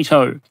that of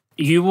NATO.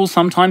 You will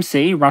sometimes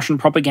see Russian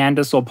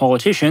propagandists or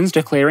politicians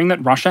declaring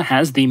that Russia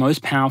has the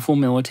most powerful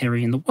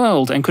military in the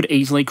world and could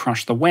easily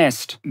crush the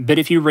West. But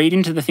if you read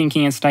into the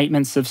thinking and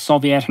statements of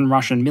Soviet and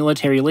Russian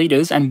military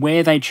leaders and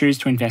where they choose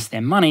to invest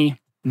their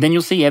money, then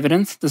you'll see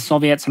evidence the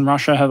Soviets and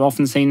Russia have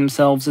often seen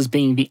themselves as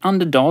being the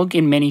underdog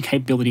in many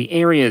capability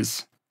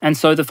areas. And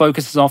so the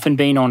focus has often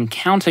been on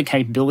counter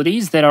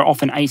capabilities that are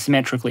often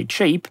asymmetrically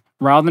cheap,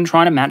 rather than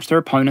trying to match their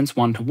opponents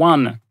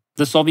one-to-one.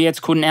 The Soviets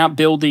couldn't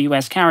outbuild the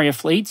US carrier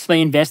fleet, so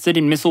they invested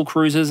in missile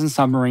cruisers and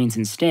submarines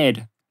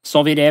instead.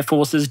 Soviet air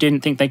forces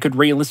didn't think they could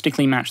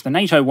realistically match the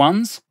NATO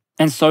ones,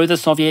 and so the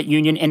Soviet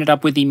Union ended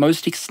up with the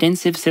most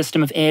extensive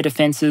system of air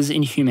defences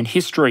in human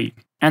history.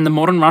 And the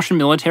modern Russian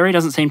military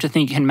doesn't seem to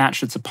think it can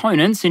match its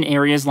opponents in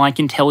areas like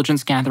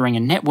intelligence gathering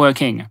and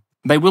networking.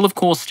 They will of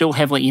course still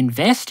heavily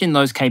invest in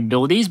those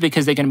capabilities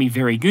because they're going to be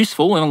very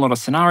useful in a lot of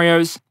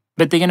scenarios,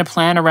 but they're going to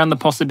plan around the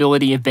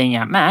possibility of being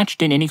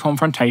outmatched in any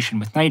confrontation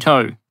with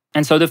NATO.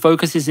 And so the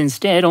focus is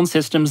instead on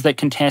systems that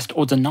contest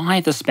or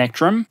deny the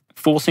spectrum,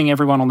 forcing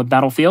everyone on the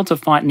battlefield to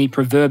fight in the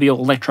proverbial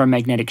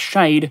electromagnetic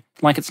shade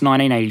like it's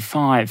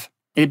 1985.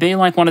 It'd be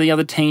like one of the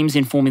other teams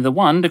in Formula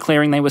 1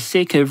 declaring they were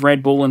sick of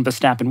Red Bull and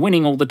Verstappen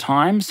winning all the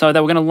time, so they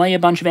were going to lay a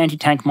bunch of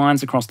anti-tank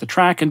mines across the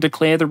track and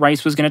declare the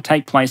race was going to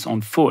take place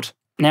on foot.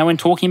 Now, when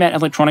talking about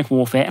electronic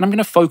warfare, and I'm going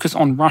to focus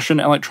on Russian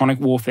electronic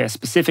warfare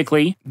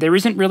specifically, there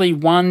isn't really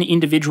one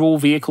individual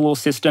vehicle or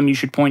system you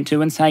should point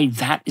to and say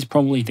that is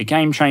probably the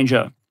game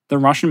changer. The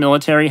Russian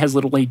military has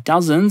literally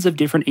dozens of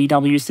different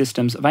EW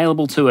systems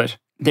available to it.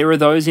 There are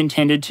those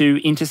intended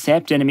to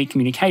intercept enemy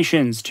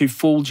communications, to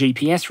fool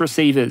GPS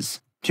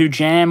receivers, to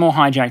jam or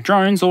hijack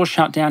drones or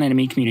shut down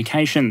enemy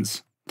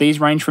communications. These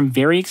range from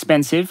very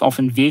expensive,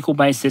 often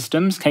vehicle-based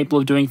systems capable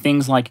of doing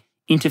things like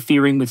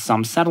interfering with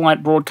some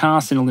satellite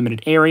broadcasts in a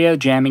limited area,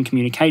 jamming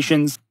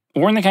communications,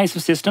 or in the case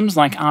of systems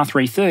like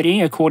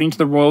R330, according to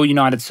the Royal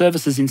United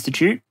Services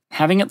Institute,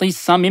 having at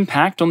least some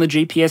impact on the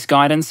GPS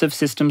guidance of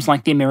systems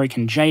like the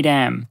American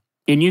JDAM.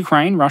 In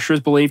Ukraine, Russia is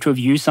believed to have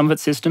used some of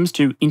its systems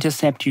to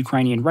intercept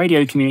Ukrainian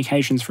radio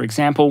communications, for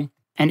example,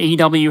 and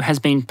EW has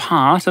been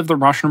part of the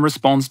Russian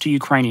response to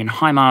Ukrainian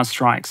HIMARS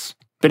strikes.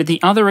 But at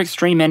the other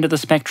extreme end of the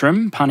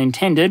spectrum, pun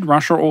intended,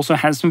 Russia also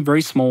has some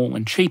very small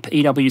and cheap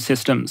EW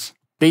systems.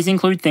 These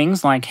include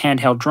things like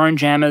handheld drone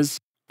jammers,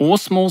 or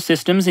small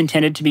systems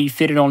intended to be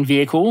fitted on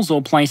vehicles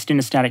or placed in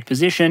a static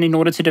position in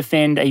order to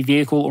defend a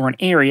vehicle or an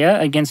area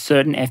against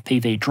certain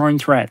FPV drone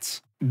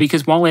threats.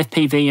 Because while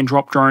FPV and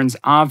drop drones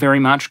are very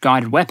much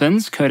guided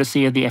weapons,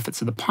 courtesy of the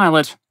efforts of the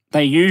pilot,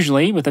 they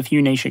usually, with a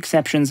few niche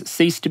exceptions,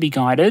 cease to be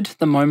guided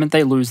the moment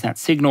they lose that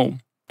signal.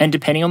 And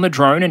depending on the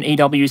drone and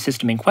EW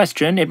system in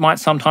question, it might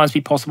sometimes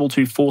be possible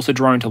to force a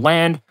drone to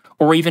land,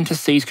 or even to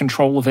seize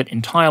control of it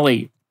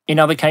entirely. In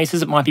other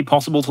cases, it might be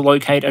possible to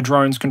locate a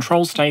drone's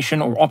control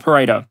station or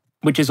operator,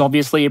 which is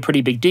obviously a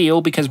pretty big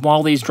deal because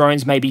while these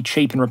drones may be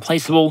cheap and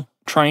replaceable,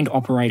 trained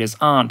operators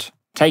aren't.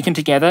 Taken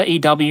together,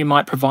 EW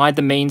might provide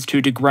the means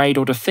to degrade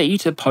or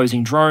defeat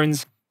opposing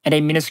drones, and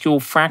a minuscule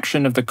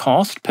fraction of the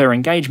cost per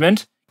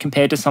engagement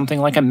compared to something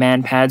like a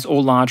MANPADS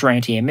or larger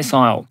anti-air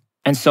missile.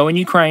 And so in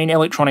Ukraine,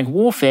 electronic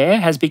warfare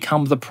has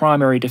become the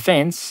primary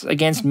defence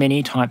against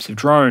many types of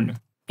drone.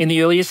 In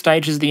the earlier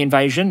stages of the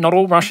invasion, not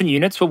all Russian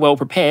units were well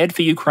prepared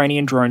for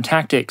Ukrainian drone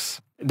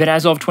tactics. But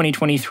as of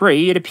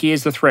 2023, it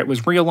appears the threat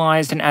was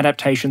realised and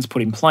adaptations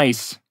put in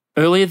place.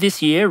 Earlier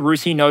this year,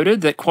 RUSI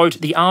noted that, quote,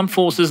 the armed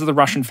forces of the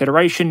Russian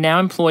Federation now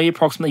employ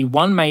approximately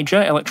one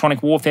major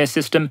electronic warfare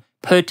system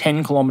per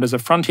 10 kilometres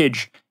of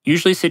frontage,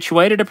 usually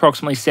situated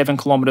approximately 7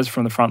 kilometres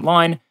from the front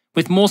line,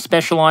 with more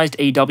specialised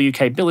EW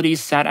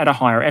capabilities sat at a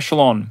higher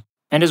echelon.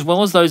 And as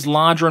well as those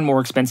larger and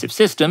more expensive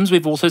systems,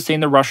 we've also seen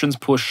the Russians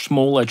push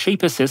smaller,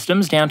 cheaper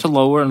systems down to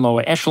lower and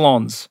lower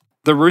echelons.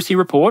 The RUSI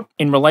report,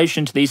 in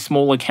relation to these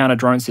smaller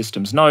counter-drone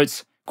systems,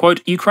 notes,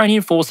 quote,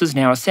 Ukrainian forces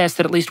now assess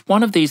that at least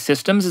one of these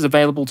systems is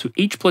available to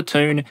each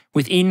platoon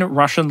within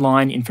Russian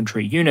line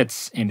infantry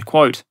units, end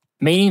quote.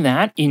 Meaning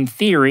that, in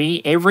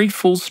theory, every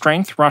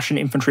full-strength Russian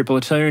infantry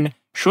platoon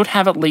should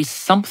have at least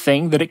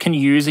something that it can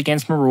use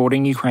against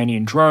marauding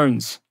Ukrainian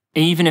drones,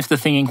 even if the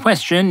thing in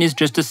question is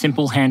just a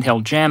simple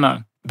handheld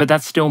jammer. But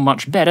that's still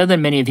much better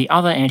than many of the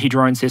other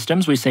anti-drone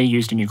systems we see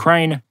used in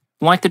Ukraine,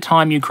 like the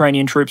time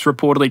Ukrainian troops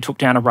reportedly took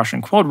down a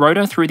Russian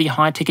quadrotor through the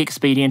high-tech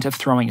expedient of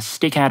throwing a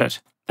stick at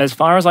it. As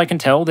far as I can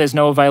tell, there's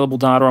no available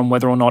data on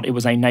whether or not it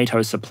was a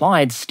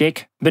NATO-supplied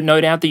stick, but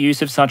no doubt the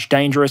use of such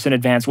dangerous and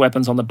advanced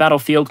weapons on the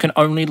battlefield can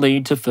only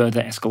lead to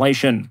further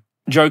escalation.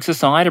 Jokes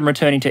aside, and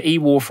returning to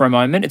E-War for a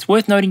moment, it's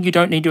worth noting you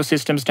don't need your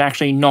systems to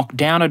actually knock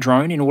down a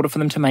drone in order for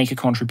them to make a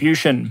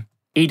contribution.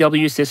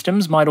 EW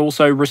systems might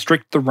also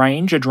restrict the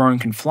range a drone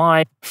can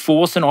fly,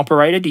 force an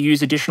operator to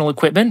use additional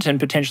equipment and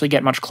potentially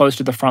get much closer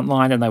to the front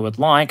line than they would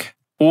like,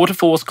 or to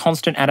force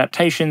constant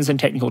adaptations and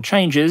technical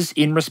changes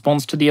in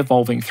response to the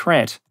evolving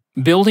threat.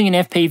 Building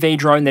an FPV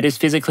drone that is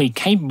physically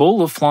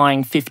capable of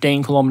flying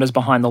 15 kilometers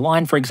behind the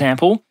line, for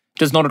example,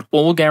 does not at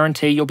all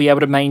guarantee you'll be able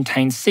to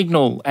maintain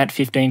signal at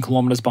 15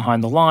 kilometers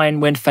behind the line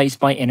when faced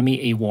by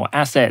enemy E-War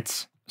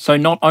assets. So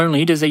not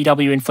only does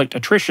EW inflict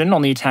attrition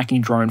on the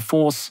attacking drone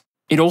force,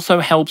 it also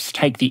helps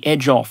take the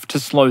edge off to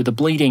slow the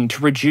bleeding,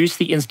 to reduce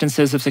the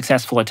instances of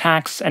successful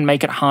attacks and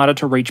make it harder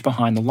to reach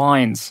behind the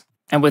lines.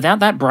 And without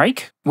that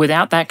break,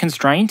 without that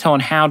constraint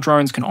on how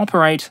drones can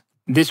operate,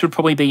 this would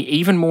probably be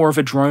even more of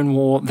a drone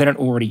war than it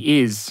already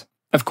is.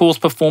 Of course,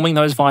 performing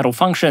those vital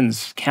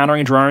functions,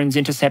 countering drones,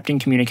 intercepting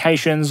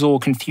communications, or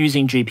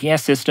confusing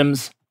GPS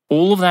systems,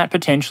 all of that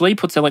potentially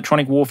puts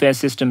electronic warfare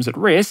systems at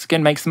risk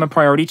and makes them a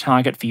priority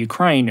target for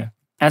Ukraine.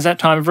 As at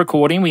time of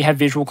recording, we have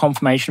visual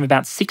confirmation of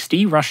about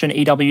 60 Russian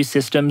EW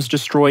systems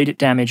destroyed,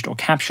 damaged, or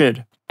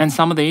captured. And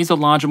some of these are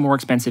larger, more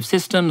expensive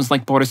systems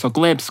like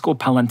Borisogledsk or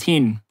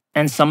Palantin.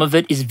 And some of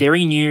it is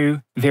very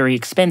new, very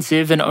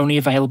expensive, and only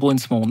available in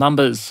small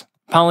numbers.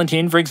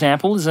 Palantin, for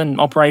example, is an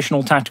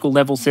operational tactical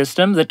level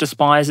system that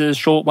despises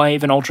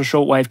shortwave and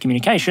ultra-shortwave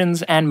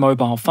communications and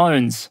mobile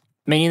phones,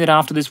 meaning that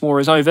after this war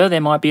is over, there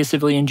might be a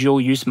civilian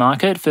dual-use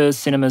market for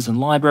cinemas and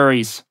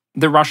libraries.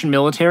 The Russian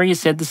military has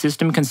said the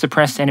system can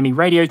suppress enemy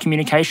radio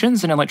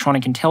communications and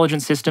electronic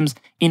intelligence systems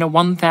in a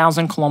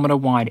 1,000-kilometre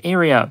wide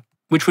area,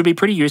 which would be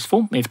pretty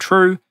useful, if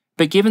true,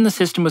 but given the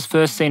system was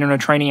first seen on a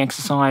training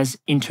exercise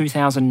in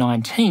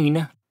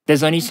 2019,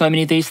 there's only so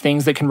many of these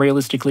things that can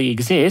realistically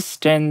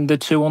exist, and the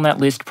two on that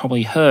list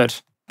probably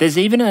hurt. There's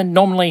even a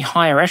nominally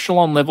higher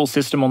echelon level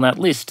system on that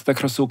list, the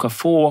Krasuka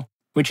 4,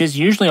 which is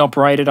usually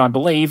operated, I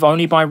believe,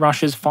 only by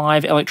Russia's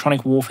 5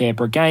 electronic warfare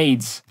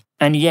brigades.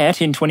 And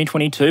yet, in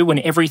 2022, when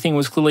everything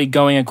was clearly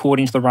going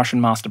according to the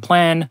Russian master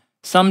plan,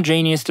 some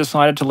genius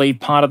decided to leave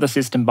part of the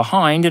system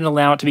behind and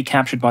allow it to be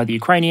captured by the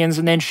Ukrainians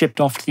and then shipped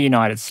off to the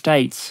United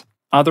States.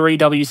 Other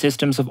EW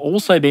systems have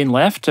also been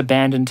left,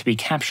 abandoned to be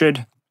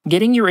captured.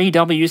 Getting your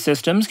EW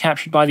systems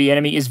captured by the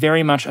enemy is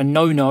very much a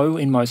no-no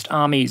in most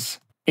armies.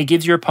 It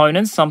gives your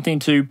opponents something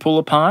to pull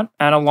apart,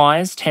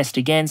 analyse, test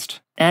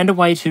against, and a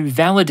way to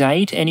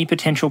validate any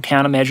potential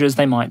countermeasures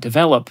they might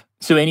develop.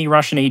 So any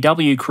Russian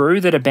EW crew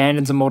that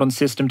abandons a modern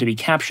system to be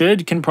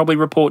captured can probably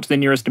report to the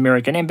nearest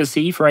American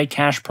embassy for a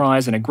cash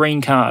prize and a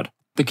green card.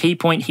 The key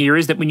point here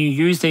is that when you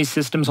use these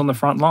systems on the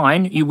front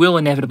line, you will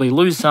inevitably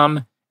lose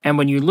some, and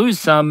when you lose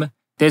some,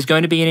 there's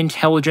going to be an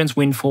intelligence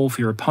windfall for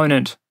your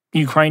opponent.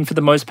 Ukraine, for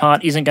the most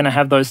part, isn't going to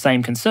have those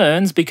same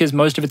concerns because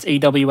most of its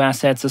EW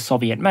assets are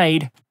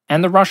Soviet-made,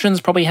 and the Russians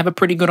probably have a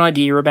pretty good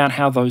idea about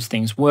how those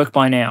things work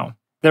by now.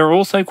 There are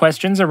also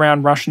questions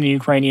around Russian and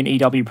Ukrainian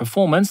EW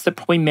performance that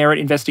probably merit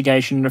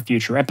investigation in a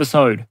future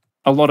episode.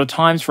 A lot of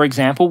times, for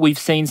example, we've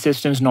seen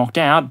systems knocked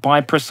out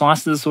by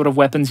precisely the sort of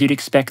weapons you'd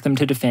expect them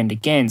to defend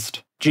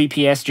against.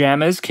 GPS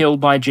jammers killed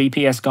by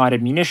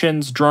GPS-guided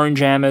munitions, drone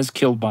jammers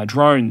killed by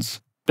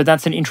drones. But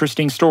that's an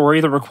interesting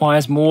story that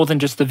requires more than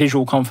just the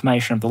visual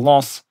confirmation of the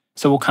loss,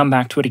 so we'll come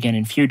back to it again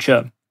in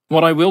future.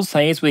 What I will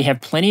say is we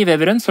have plenty of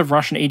evidence of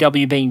Russian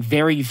EW being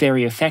very,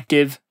 very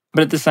effective,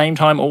 but at the same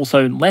time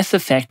also less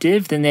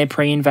effective than their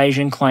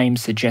pre-invasion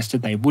claims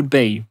suggested they would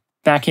be.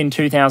 Back in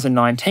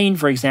 2019,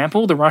 for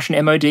example, the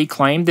Russian MOD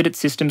claimed that its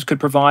systems could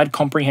provide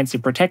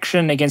comprehensive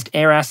protection against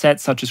air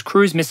assets such as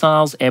cruise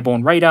missiles,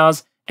 airborne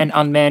radars, and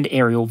unmanned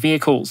aerial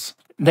vehicles.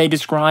 They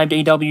described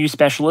EW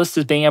specialists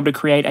as being able to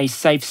create a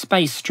safe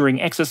space during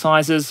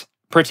exercises,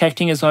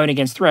 protecting a zone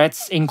against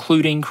threats,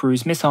 including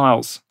cruise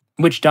missiles.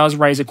 Which does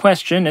raise a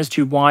question as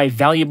to why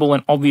valuable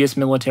and obvious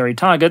military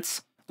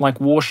targets,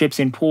 like warships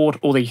in port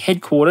or the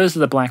headquarters of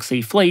the Black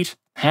Sea Fleet,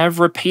 have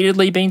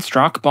repeatedly been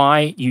struck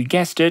by, you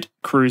guessed it,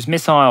 cruise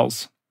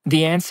missiles.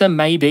 The answer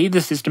may be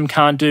the system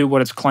can't do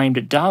what it's claimed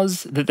it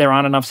does, that there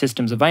aren't enough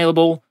systems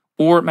available,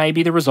 or it may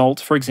be the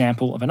result, for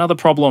example, of another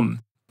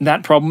problem.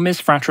 That problem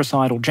is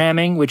fratricidal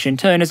jamming, which in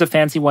turn is a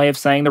fancy way of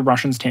saying the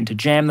Russians tend to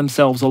jam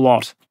themselves a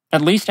lot.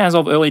 At least as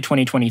of early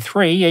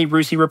 2023, a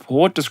RUSI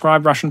report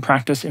described Russian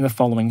practice in the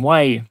following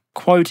way.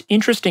 Quote,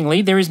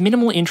 interestingly, there is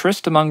minimal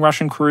interest among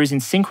Russian crews in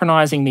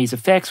synchronizing these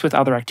effects with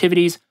other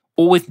activities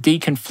or with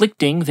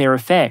deconflicting their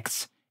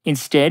effects.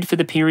 Instead, for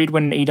the period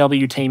when an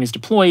EW team is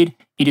deployed,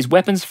 it is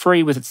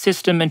weapons-free with its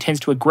system and tends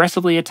to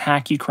aggressively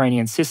attack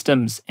Ukrainian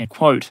systems. End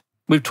quote.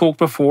 We've talked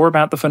before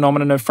about the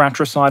phenomenon of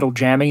fratricidal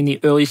jamming in the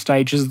early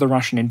stages of the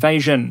Russian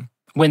invasion.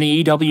 When the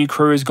EW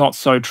crews got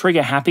so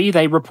trigger-happy,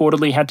 they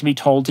reportedly had to be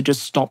told to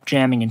just stop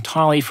jamming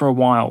entirely for a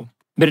while.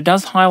 But it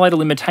does highlight a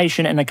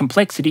limitation and a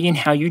complexity in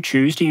how you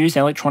choose to use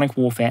electronic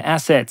warfare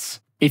assets.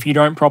 If you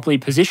don't properly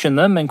position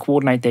them and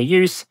coordinate their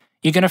use,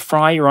 you're going to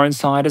fry your own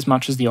side as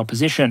much as the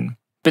opposition.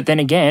 But then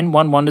again,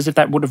 one wonders if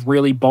that would have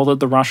really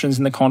bothered the Russians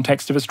in the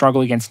context of a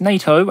struggle against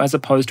NATO as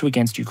opposed to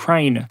against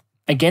Ukraine.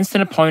 Against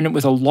an opponent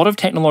with a lot of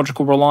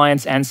technological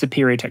reliance and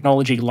superior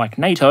technology like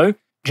NATO,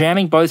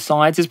 jamming both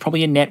sides is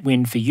probably a net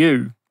win for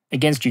you.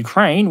 Against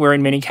Ukraine, where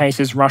in many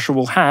cases Russia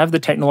will have the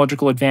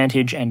technological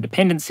advantage and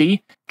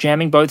dependency,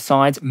 jamming both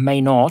sides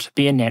may not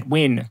be a net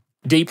win.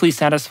 Deeply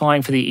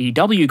satisfying for the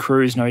EW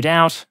crews, no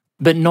doubt,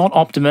 but not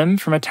optimum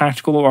from a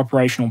tactical or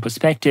operational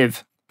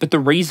perspective. But the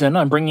reason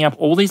I'm bringing up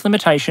all these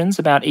limitations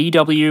about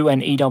EW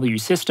and EW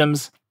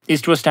systems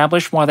is to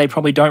establish why they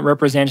probably don't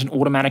represent an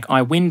automatic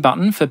I win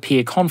button for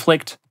peer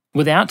conflict,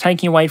 without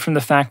taking away from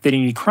the fact that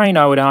in Ukraine,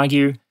 I would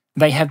argue,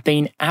 they have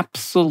been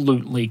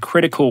absolutely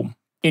critical.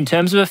 In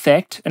terms of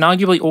effect, and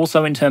arguably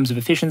also in terms of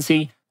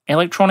efficiency,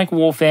 electronic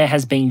warfare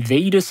has been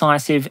the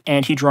decisive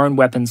anti-drone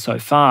weapon so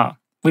far.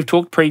 We've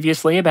talked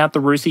previously about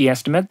the RUSI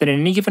estimate that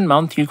in any given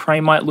month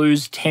Ukraine might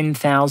lose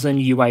 10,000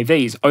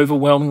 UAVs,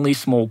 overwhelmingly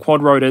small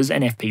quadrotors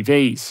and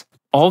FPVs.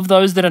 Of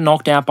those that are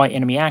knocked out by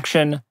enemy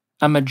action,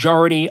 a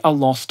majority are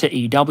lost to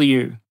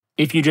EW.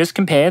 If you just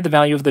compare the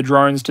value of the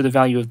drones to the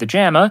value of the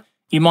jammer,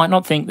 you might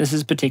not think this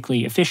is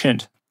particularly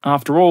efficient.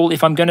 After all,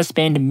 if I'm going to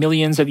spend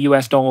millions of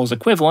US dollars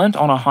equivalent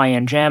on a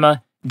high-end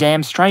jammer,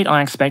 damn straight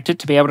I expect it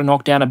to be able to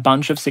knock down a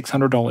bunch of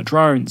 $600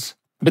 drones.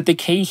 But the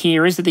key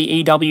here is that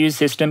the EW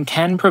system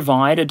can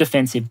provide a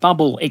defensive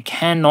bubble. It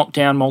can knock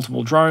down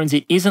multiple drones.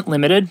 It isn't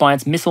limited by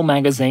its missile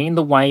magazine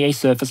the way a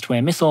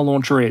surface-to-air missile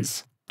launcher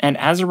is. And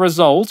as a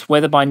result,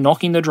 whether by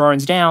knocking the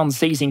drones down,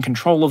 seizing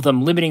control of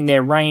them, limiting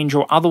their range,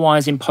 or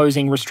otherwise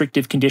imposing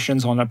restrictive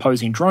conditions on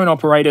opposing drone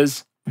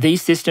operators,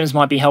 these systems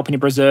might be helping to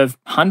preserve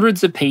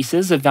hundreds of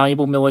pieces of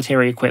valuable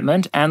military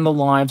equipment and the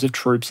lives of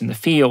troops in the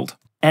field.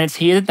 And it's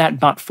here that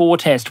but-for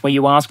test, where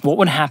you ask what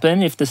would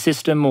happen if the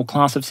system or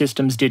class of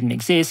systems didn't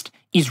exist,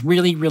 is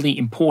really, really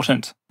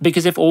important.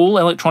 Because if all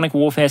electronic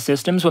warfare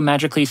systems were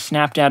magically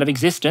snapped out of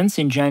existence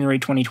in January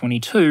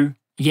 2022,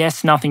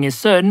 yes, nothing is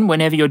certain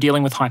whenever you're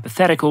dealing with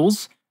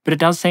hypotheticals, but it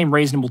does seem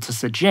reasonable to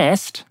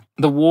suggest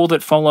the war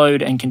that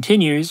followed and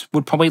continues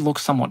would probably look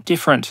somewhat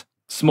different.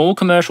 Small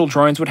commercial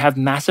drones would have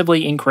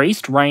massively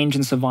increased range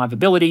and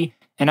survivability,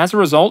 and as a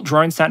result,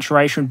 drone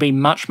saturation would be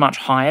much, much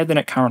higher than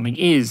it currently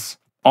is.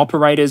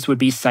 Operators would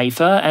be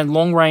safer, and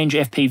long-range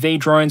FPV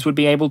drones would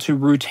be able to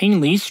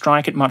routinely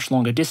strike at much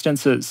longer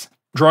distances.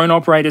 Drone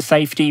operator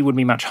safety would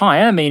be much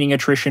higher, meaning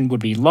attrition would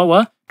be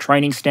lower,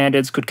 training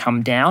standards could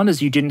come down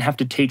as you didn't have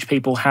to teach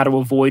people how to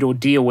avoid or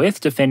deal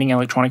with defending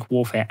electronic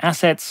warfare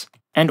assets,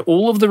 and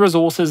all of the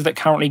resources that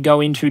currently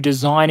go into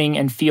designing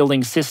and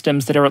fielding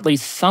systems that are at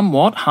least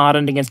somewhat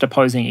hardened against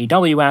opposing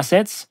EW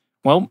assets,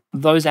 well,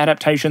 those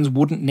adaptations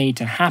wouldn't need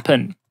to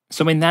happen.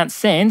 So in that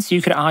sense,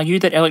 you could argue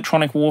that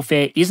electronic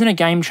warfare isn't a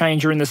game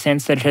changer in the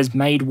sense that it has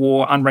made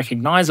war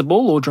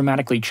unrecognizable or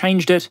dramatically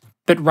changed it,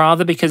 but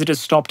rather because it has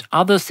stopped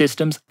other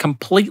systems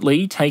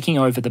completely taking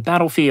over the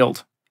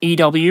battlefield.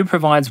 EW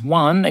provides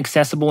one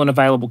accessible and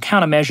available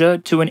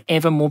countermeasure to an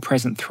ever more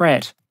present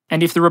threat.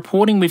 And if the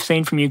reporting we've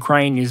seen from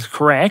Ukraine is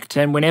correct,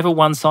 and whenever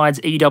one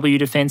side's EW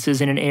defences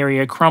in an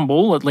area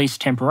crumble, at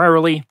least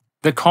temporarily,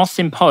 the costs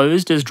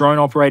imposed as drone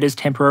operators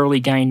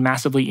temporarily gain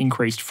massively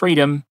increased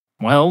freedom,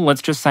 well,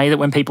 let's just say that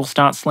when people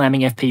start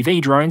slamming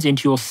FPV drones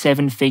into your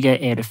 7-figure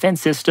air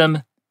defense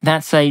system,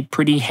 that's a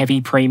pretty heavy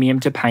premium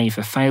to pay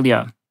for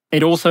failure.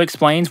 It also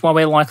explains why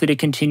we're likely to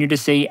continue to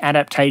see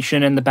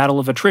adaptation and the battle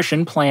of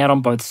attrition play out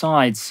on both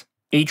sides,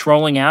 each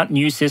rolling out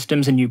new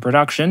systems and new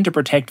production to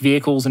protect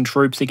vehicles and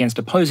troops against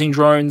opposing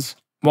drones,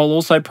 while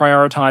also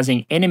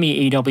prioritising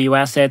enemy EW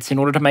assets in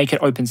order to make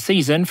it open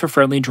season for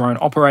friendly drone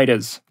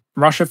operators.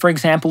 Russia, for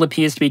example,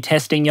 appears to be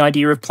testing the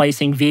idea of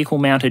placing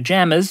vehicle-mounted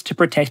jammers to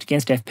protect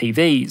against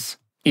FPVs.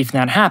 If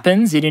that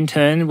happens, it in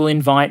turn will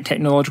invite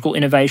technological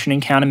innovation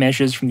and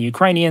countermeasures from the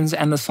Ukrainians,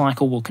 and the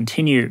cycle will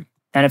continue.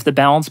 And if the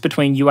balance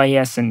between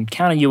UAS and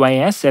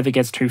counter-UAS ever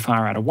gets too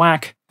far out of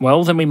whack,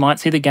 well, then we might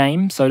see the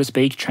game, so to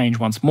speak, change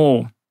once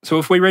more. So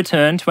if we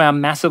return to our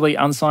massively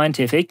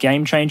unscientific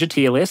game-changer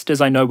tier list, as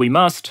I know we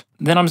must,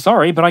 then I'm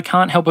sorry, but I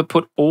can't help but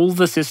put all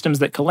the systems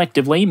that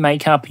collectively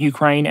make up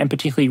Ukraine and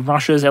particularly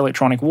Russia's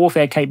electronic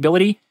warfare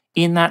capability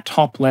in that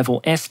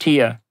top-level S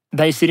tier.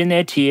 They sit in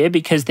their tier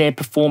because their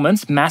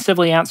performance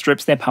massively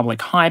outstrips their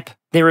public hype,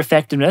 their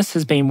effectiveness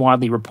has been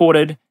widely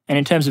reported, and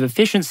in terms of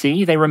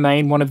efficiency, they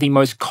remain one of the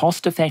most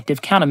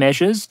cost-effective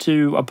countermeasures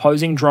to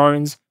opposing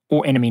drones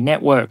or enemy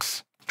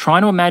networks.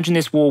 Trying to imagine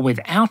this war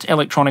without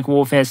electronic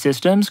warfare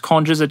systems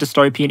conjures a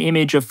dystopian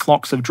image of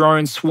flocks of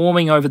drones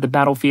swarming over the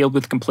battlefield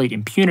with complete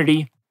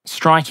impunity,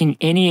 striking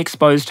any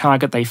exposed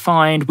target they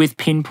find with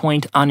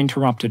pinpoint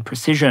uninterrupted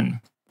precision,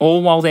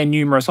 all while their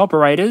numerous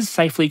operators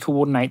safely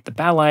coordinate the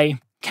ballet,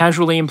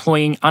 casually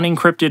employing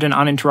unencrypted and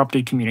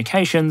uninterrupted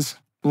communications,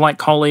 like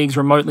colleagues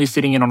remotely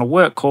sitting in on a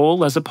work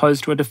call as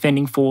opposed to a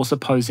defending force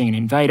opposing an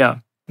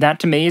invader. That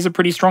to me is a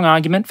pretty strong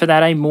argument for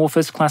that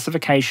amorphous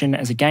classification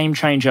as a game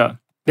changer.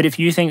 But if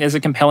you think there's a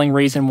compelling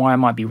reason why I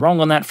might be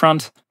wrong on that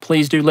front,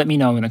 please do let me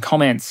know in the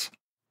comments.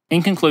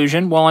 In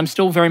conclusion, while I'm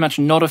still very much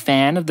not a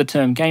fan of the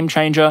term game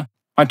changer,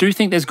 I do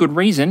think there's good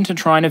reason to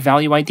try and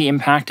evaluate the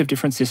impact of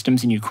different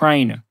systems in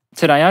Ukraine.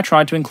 Today I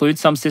tried to include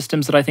some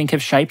systems that I think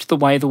have shaped the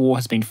way the war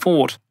has been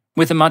fought,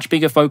 with a much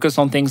bigger focus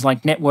on things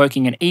like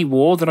networking and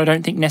e-war that I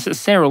don't think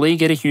necessarily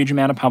get a huge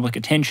amount of public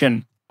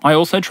attention. I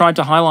also tried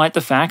to highlight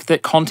the fact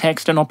that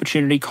context and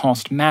opportunity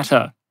cost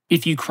matter.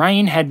 If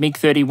Ukraine had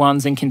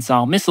MiG-31s and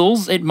Kizhal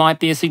missiles, it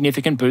might be a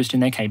significant boost in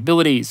their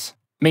capabilities.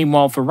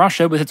 Meanwhile, for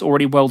Russia, with its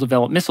already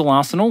well-developed missile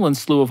arsenal and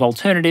slew of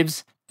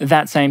alternatives,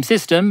 that same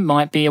system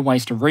might be a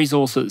waste of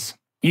resources.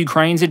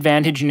 Ukraine's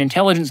advantage in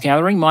intelligence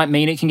gathering might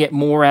mean it can get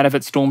more out of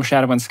its Storm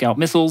Shadow and SCALP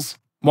missiles,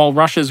 while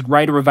Russia's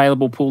greater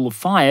available pool of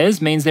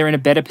fires means they're in a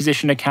better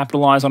position to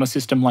capitalise on a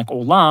system like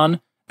Orlan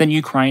than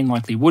Ukraine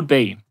likely would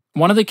be.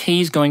 One of the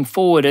keys going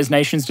forward as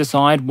nations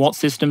decide what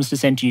systems to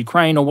send to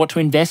Ukraine or what to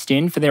invest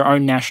in for their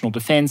own national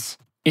defence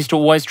is to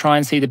always try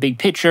and see the big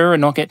picture and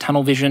not get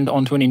tunnel-visioned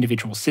onto an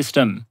individual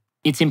system.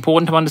 It's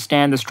important to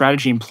understand the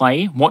strategy in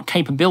play, what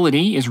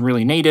capability is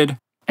really needed,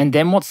 and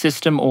then what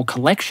system or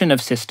collection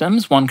of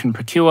systems one can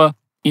procure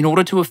in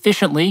order to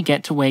efficiently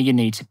get to where you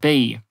need to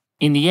be.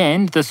 In the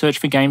end, the search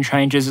for game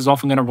changers is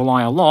often going to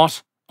rely a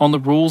lot on the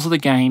rules of the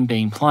game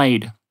being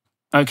played.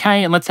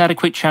 Okay, and let's add a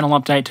quick channel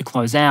update to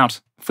close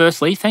out.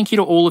 Firstly, thank you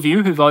to all of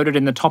you who voted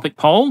in the topic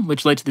poll,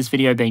 which led to this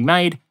video being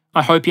made.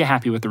 I hope you're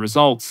happy with the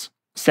results.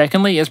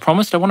 Secondly, as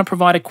promised, I want to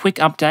provide a quick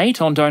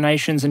update on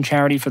donations and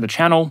charity for the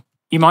channel.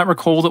 You might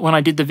recall that when I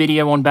did the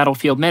video on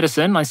battlefield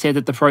medicine, I said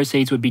that the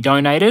proceeds would be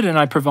donated and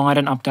I'd provide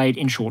an update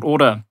in short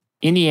order.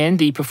 In the end,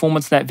 the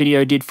performance of that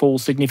video did fall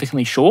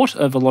significantly short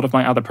of a lot of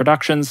my other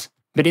productions,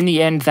 but in the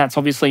end, that's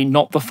obviously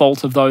not the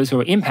fault of those who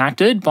are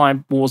impacted by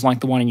wars like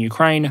the one in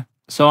Ukraine.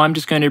 So I'm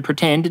just going to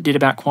pretend it did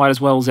about quite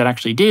as well as it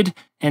actually did,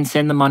 and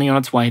send the money on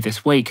its way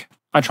this week.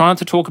 I try not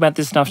to talk about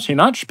this stuff too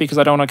much because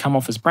I don't want to come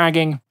off as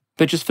bragging,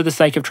 but just for the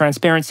sake of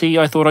transparency,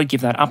 I thought I'd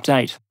give that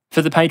update.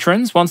 For the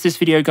patrons, once this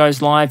video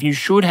goes live, you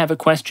should have a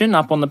question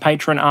up on the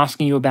Patreon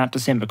asking you about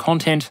December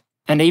content,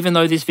 and even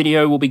though this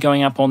video will be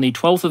going up on the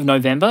 12th of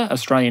November,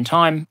 Australian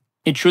time,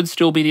 it should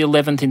still be the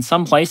 11th in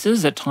some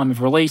places at time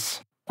of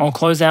release. I'll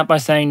close out by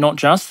saying not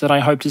just that I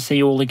hope to see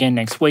you all again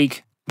next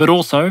week, but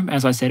also,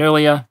 as I said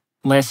earlier,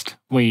 lest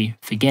we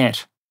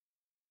forget.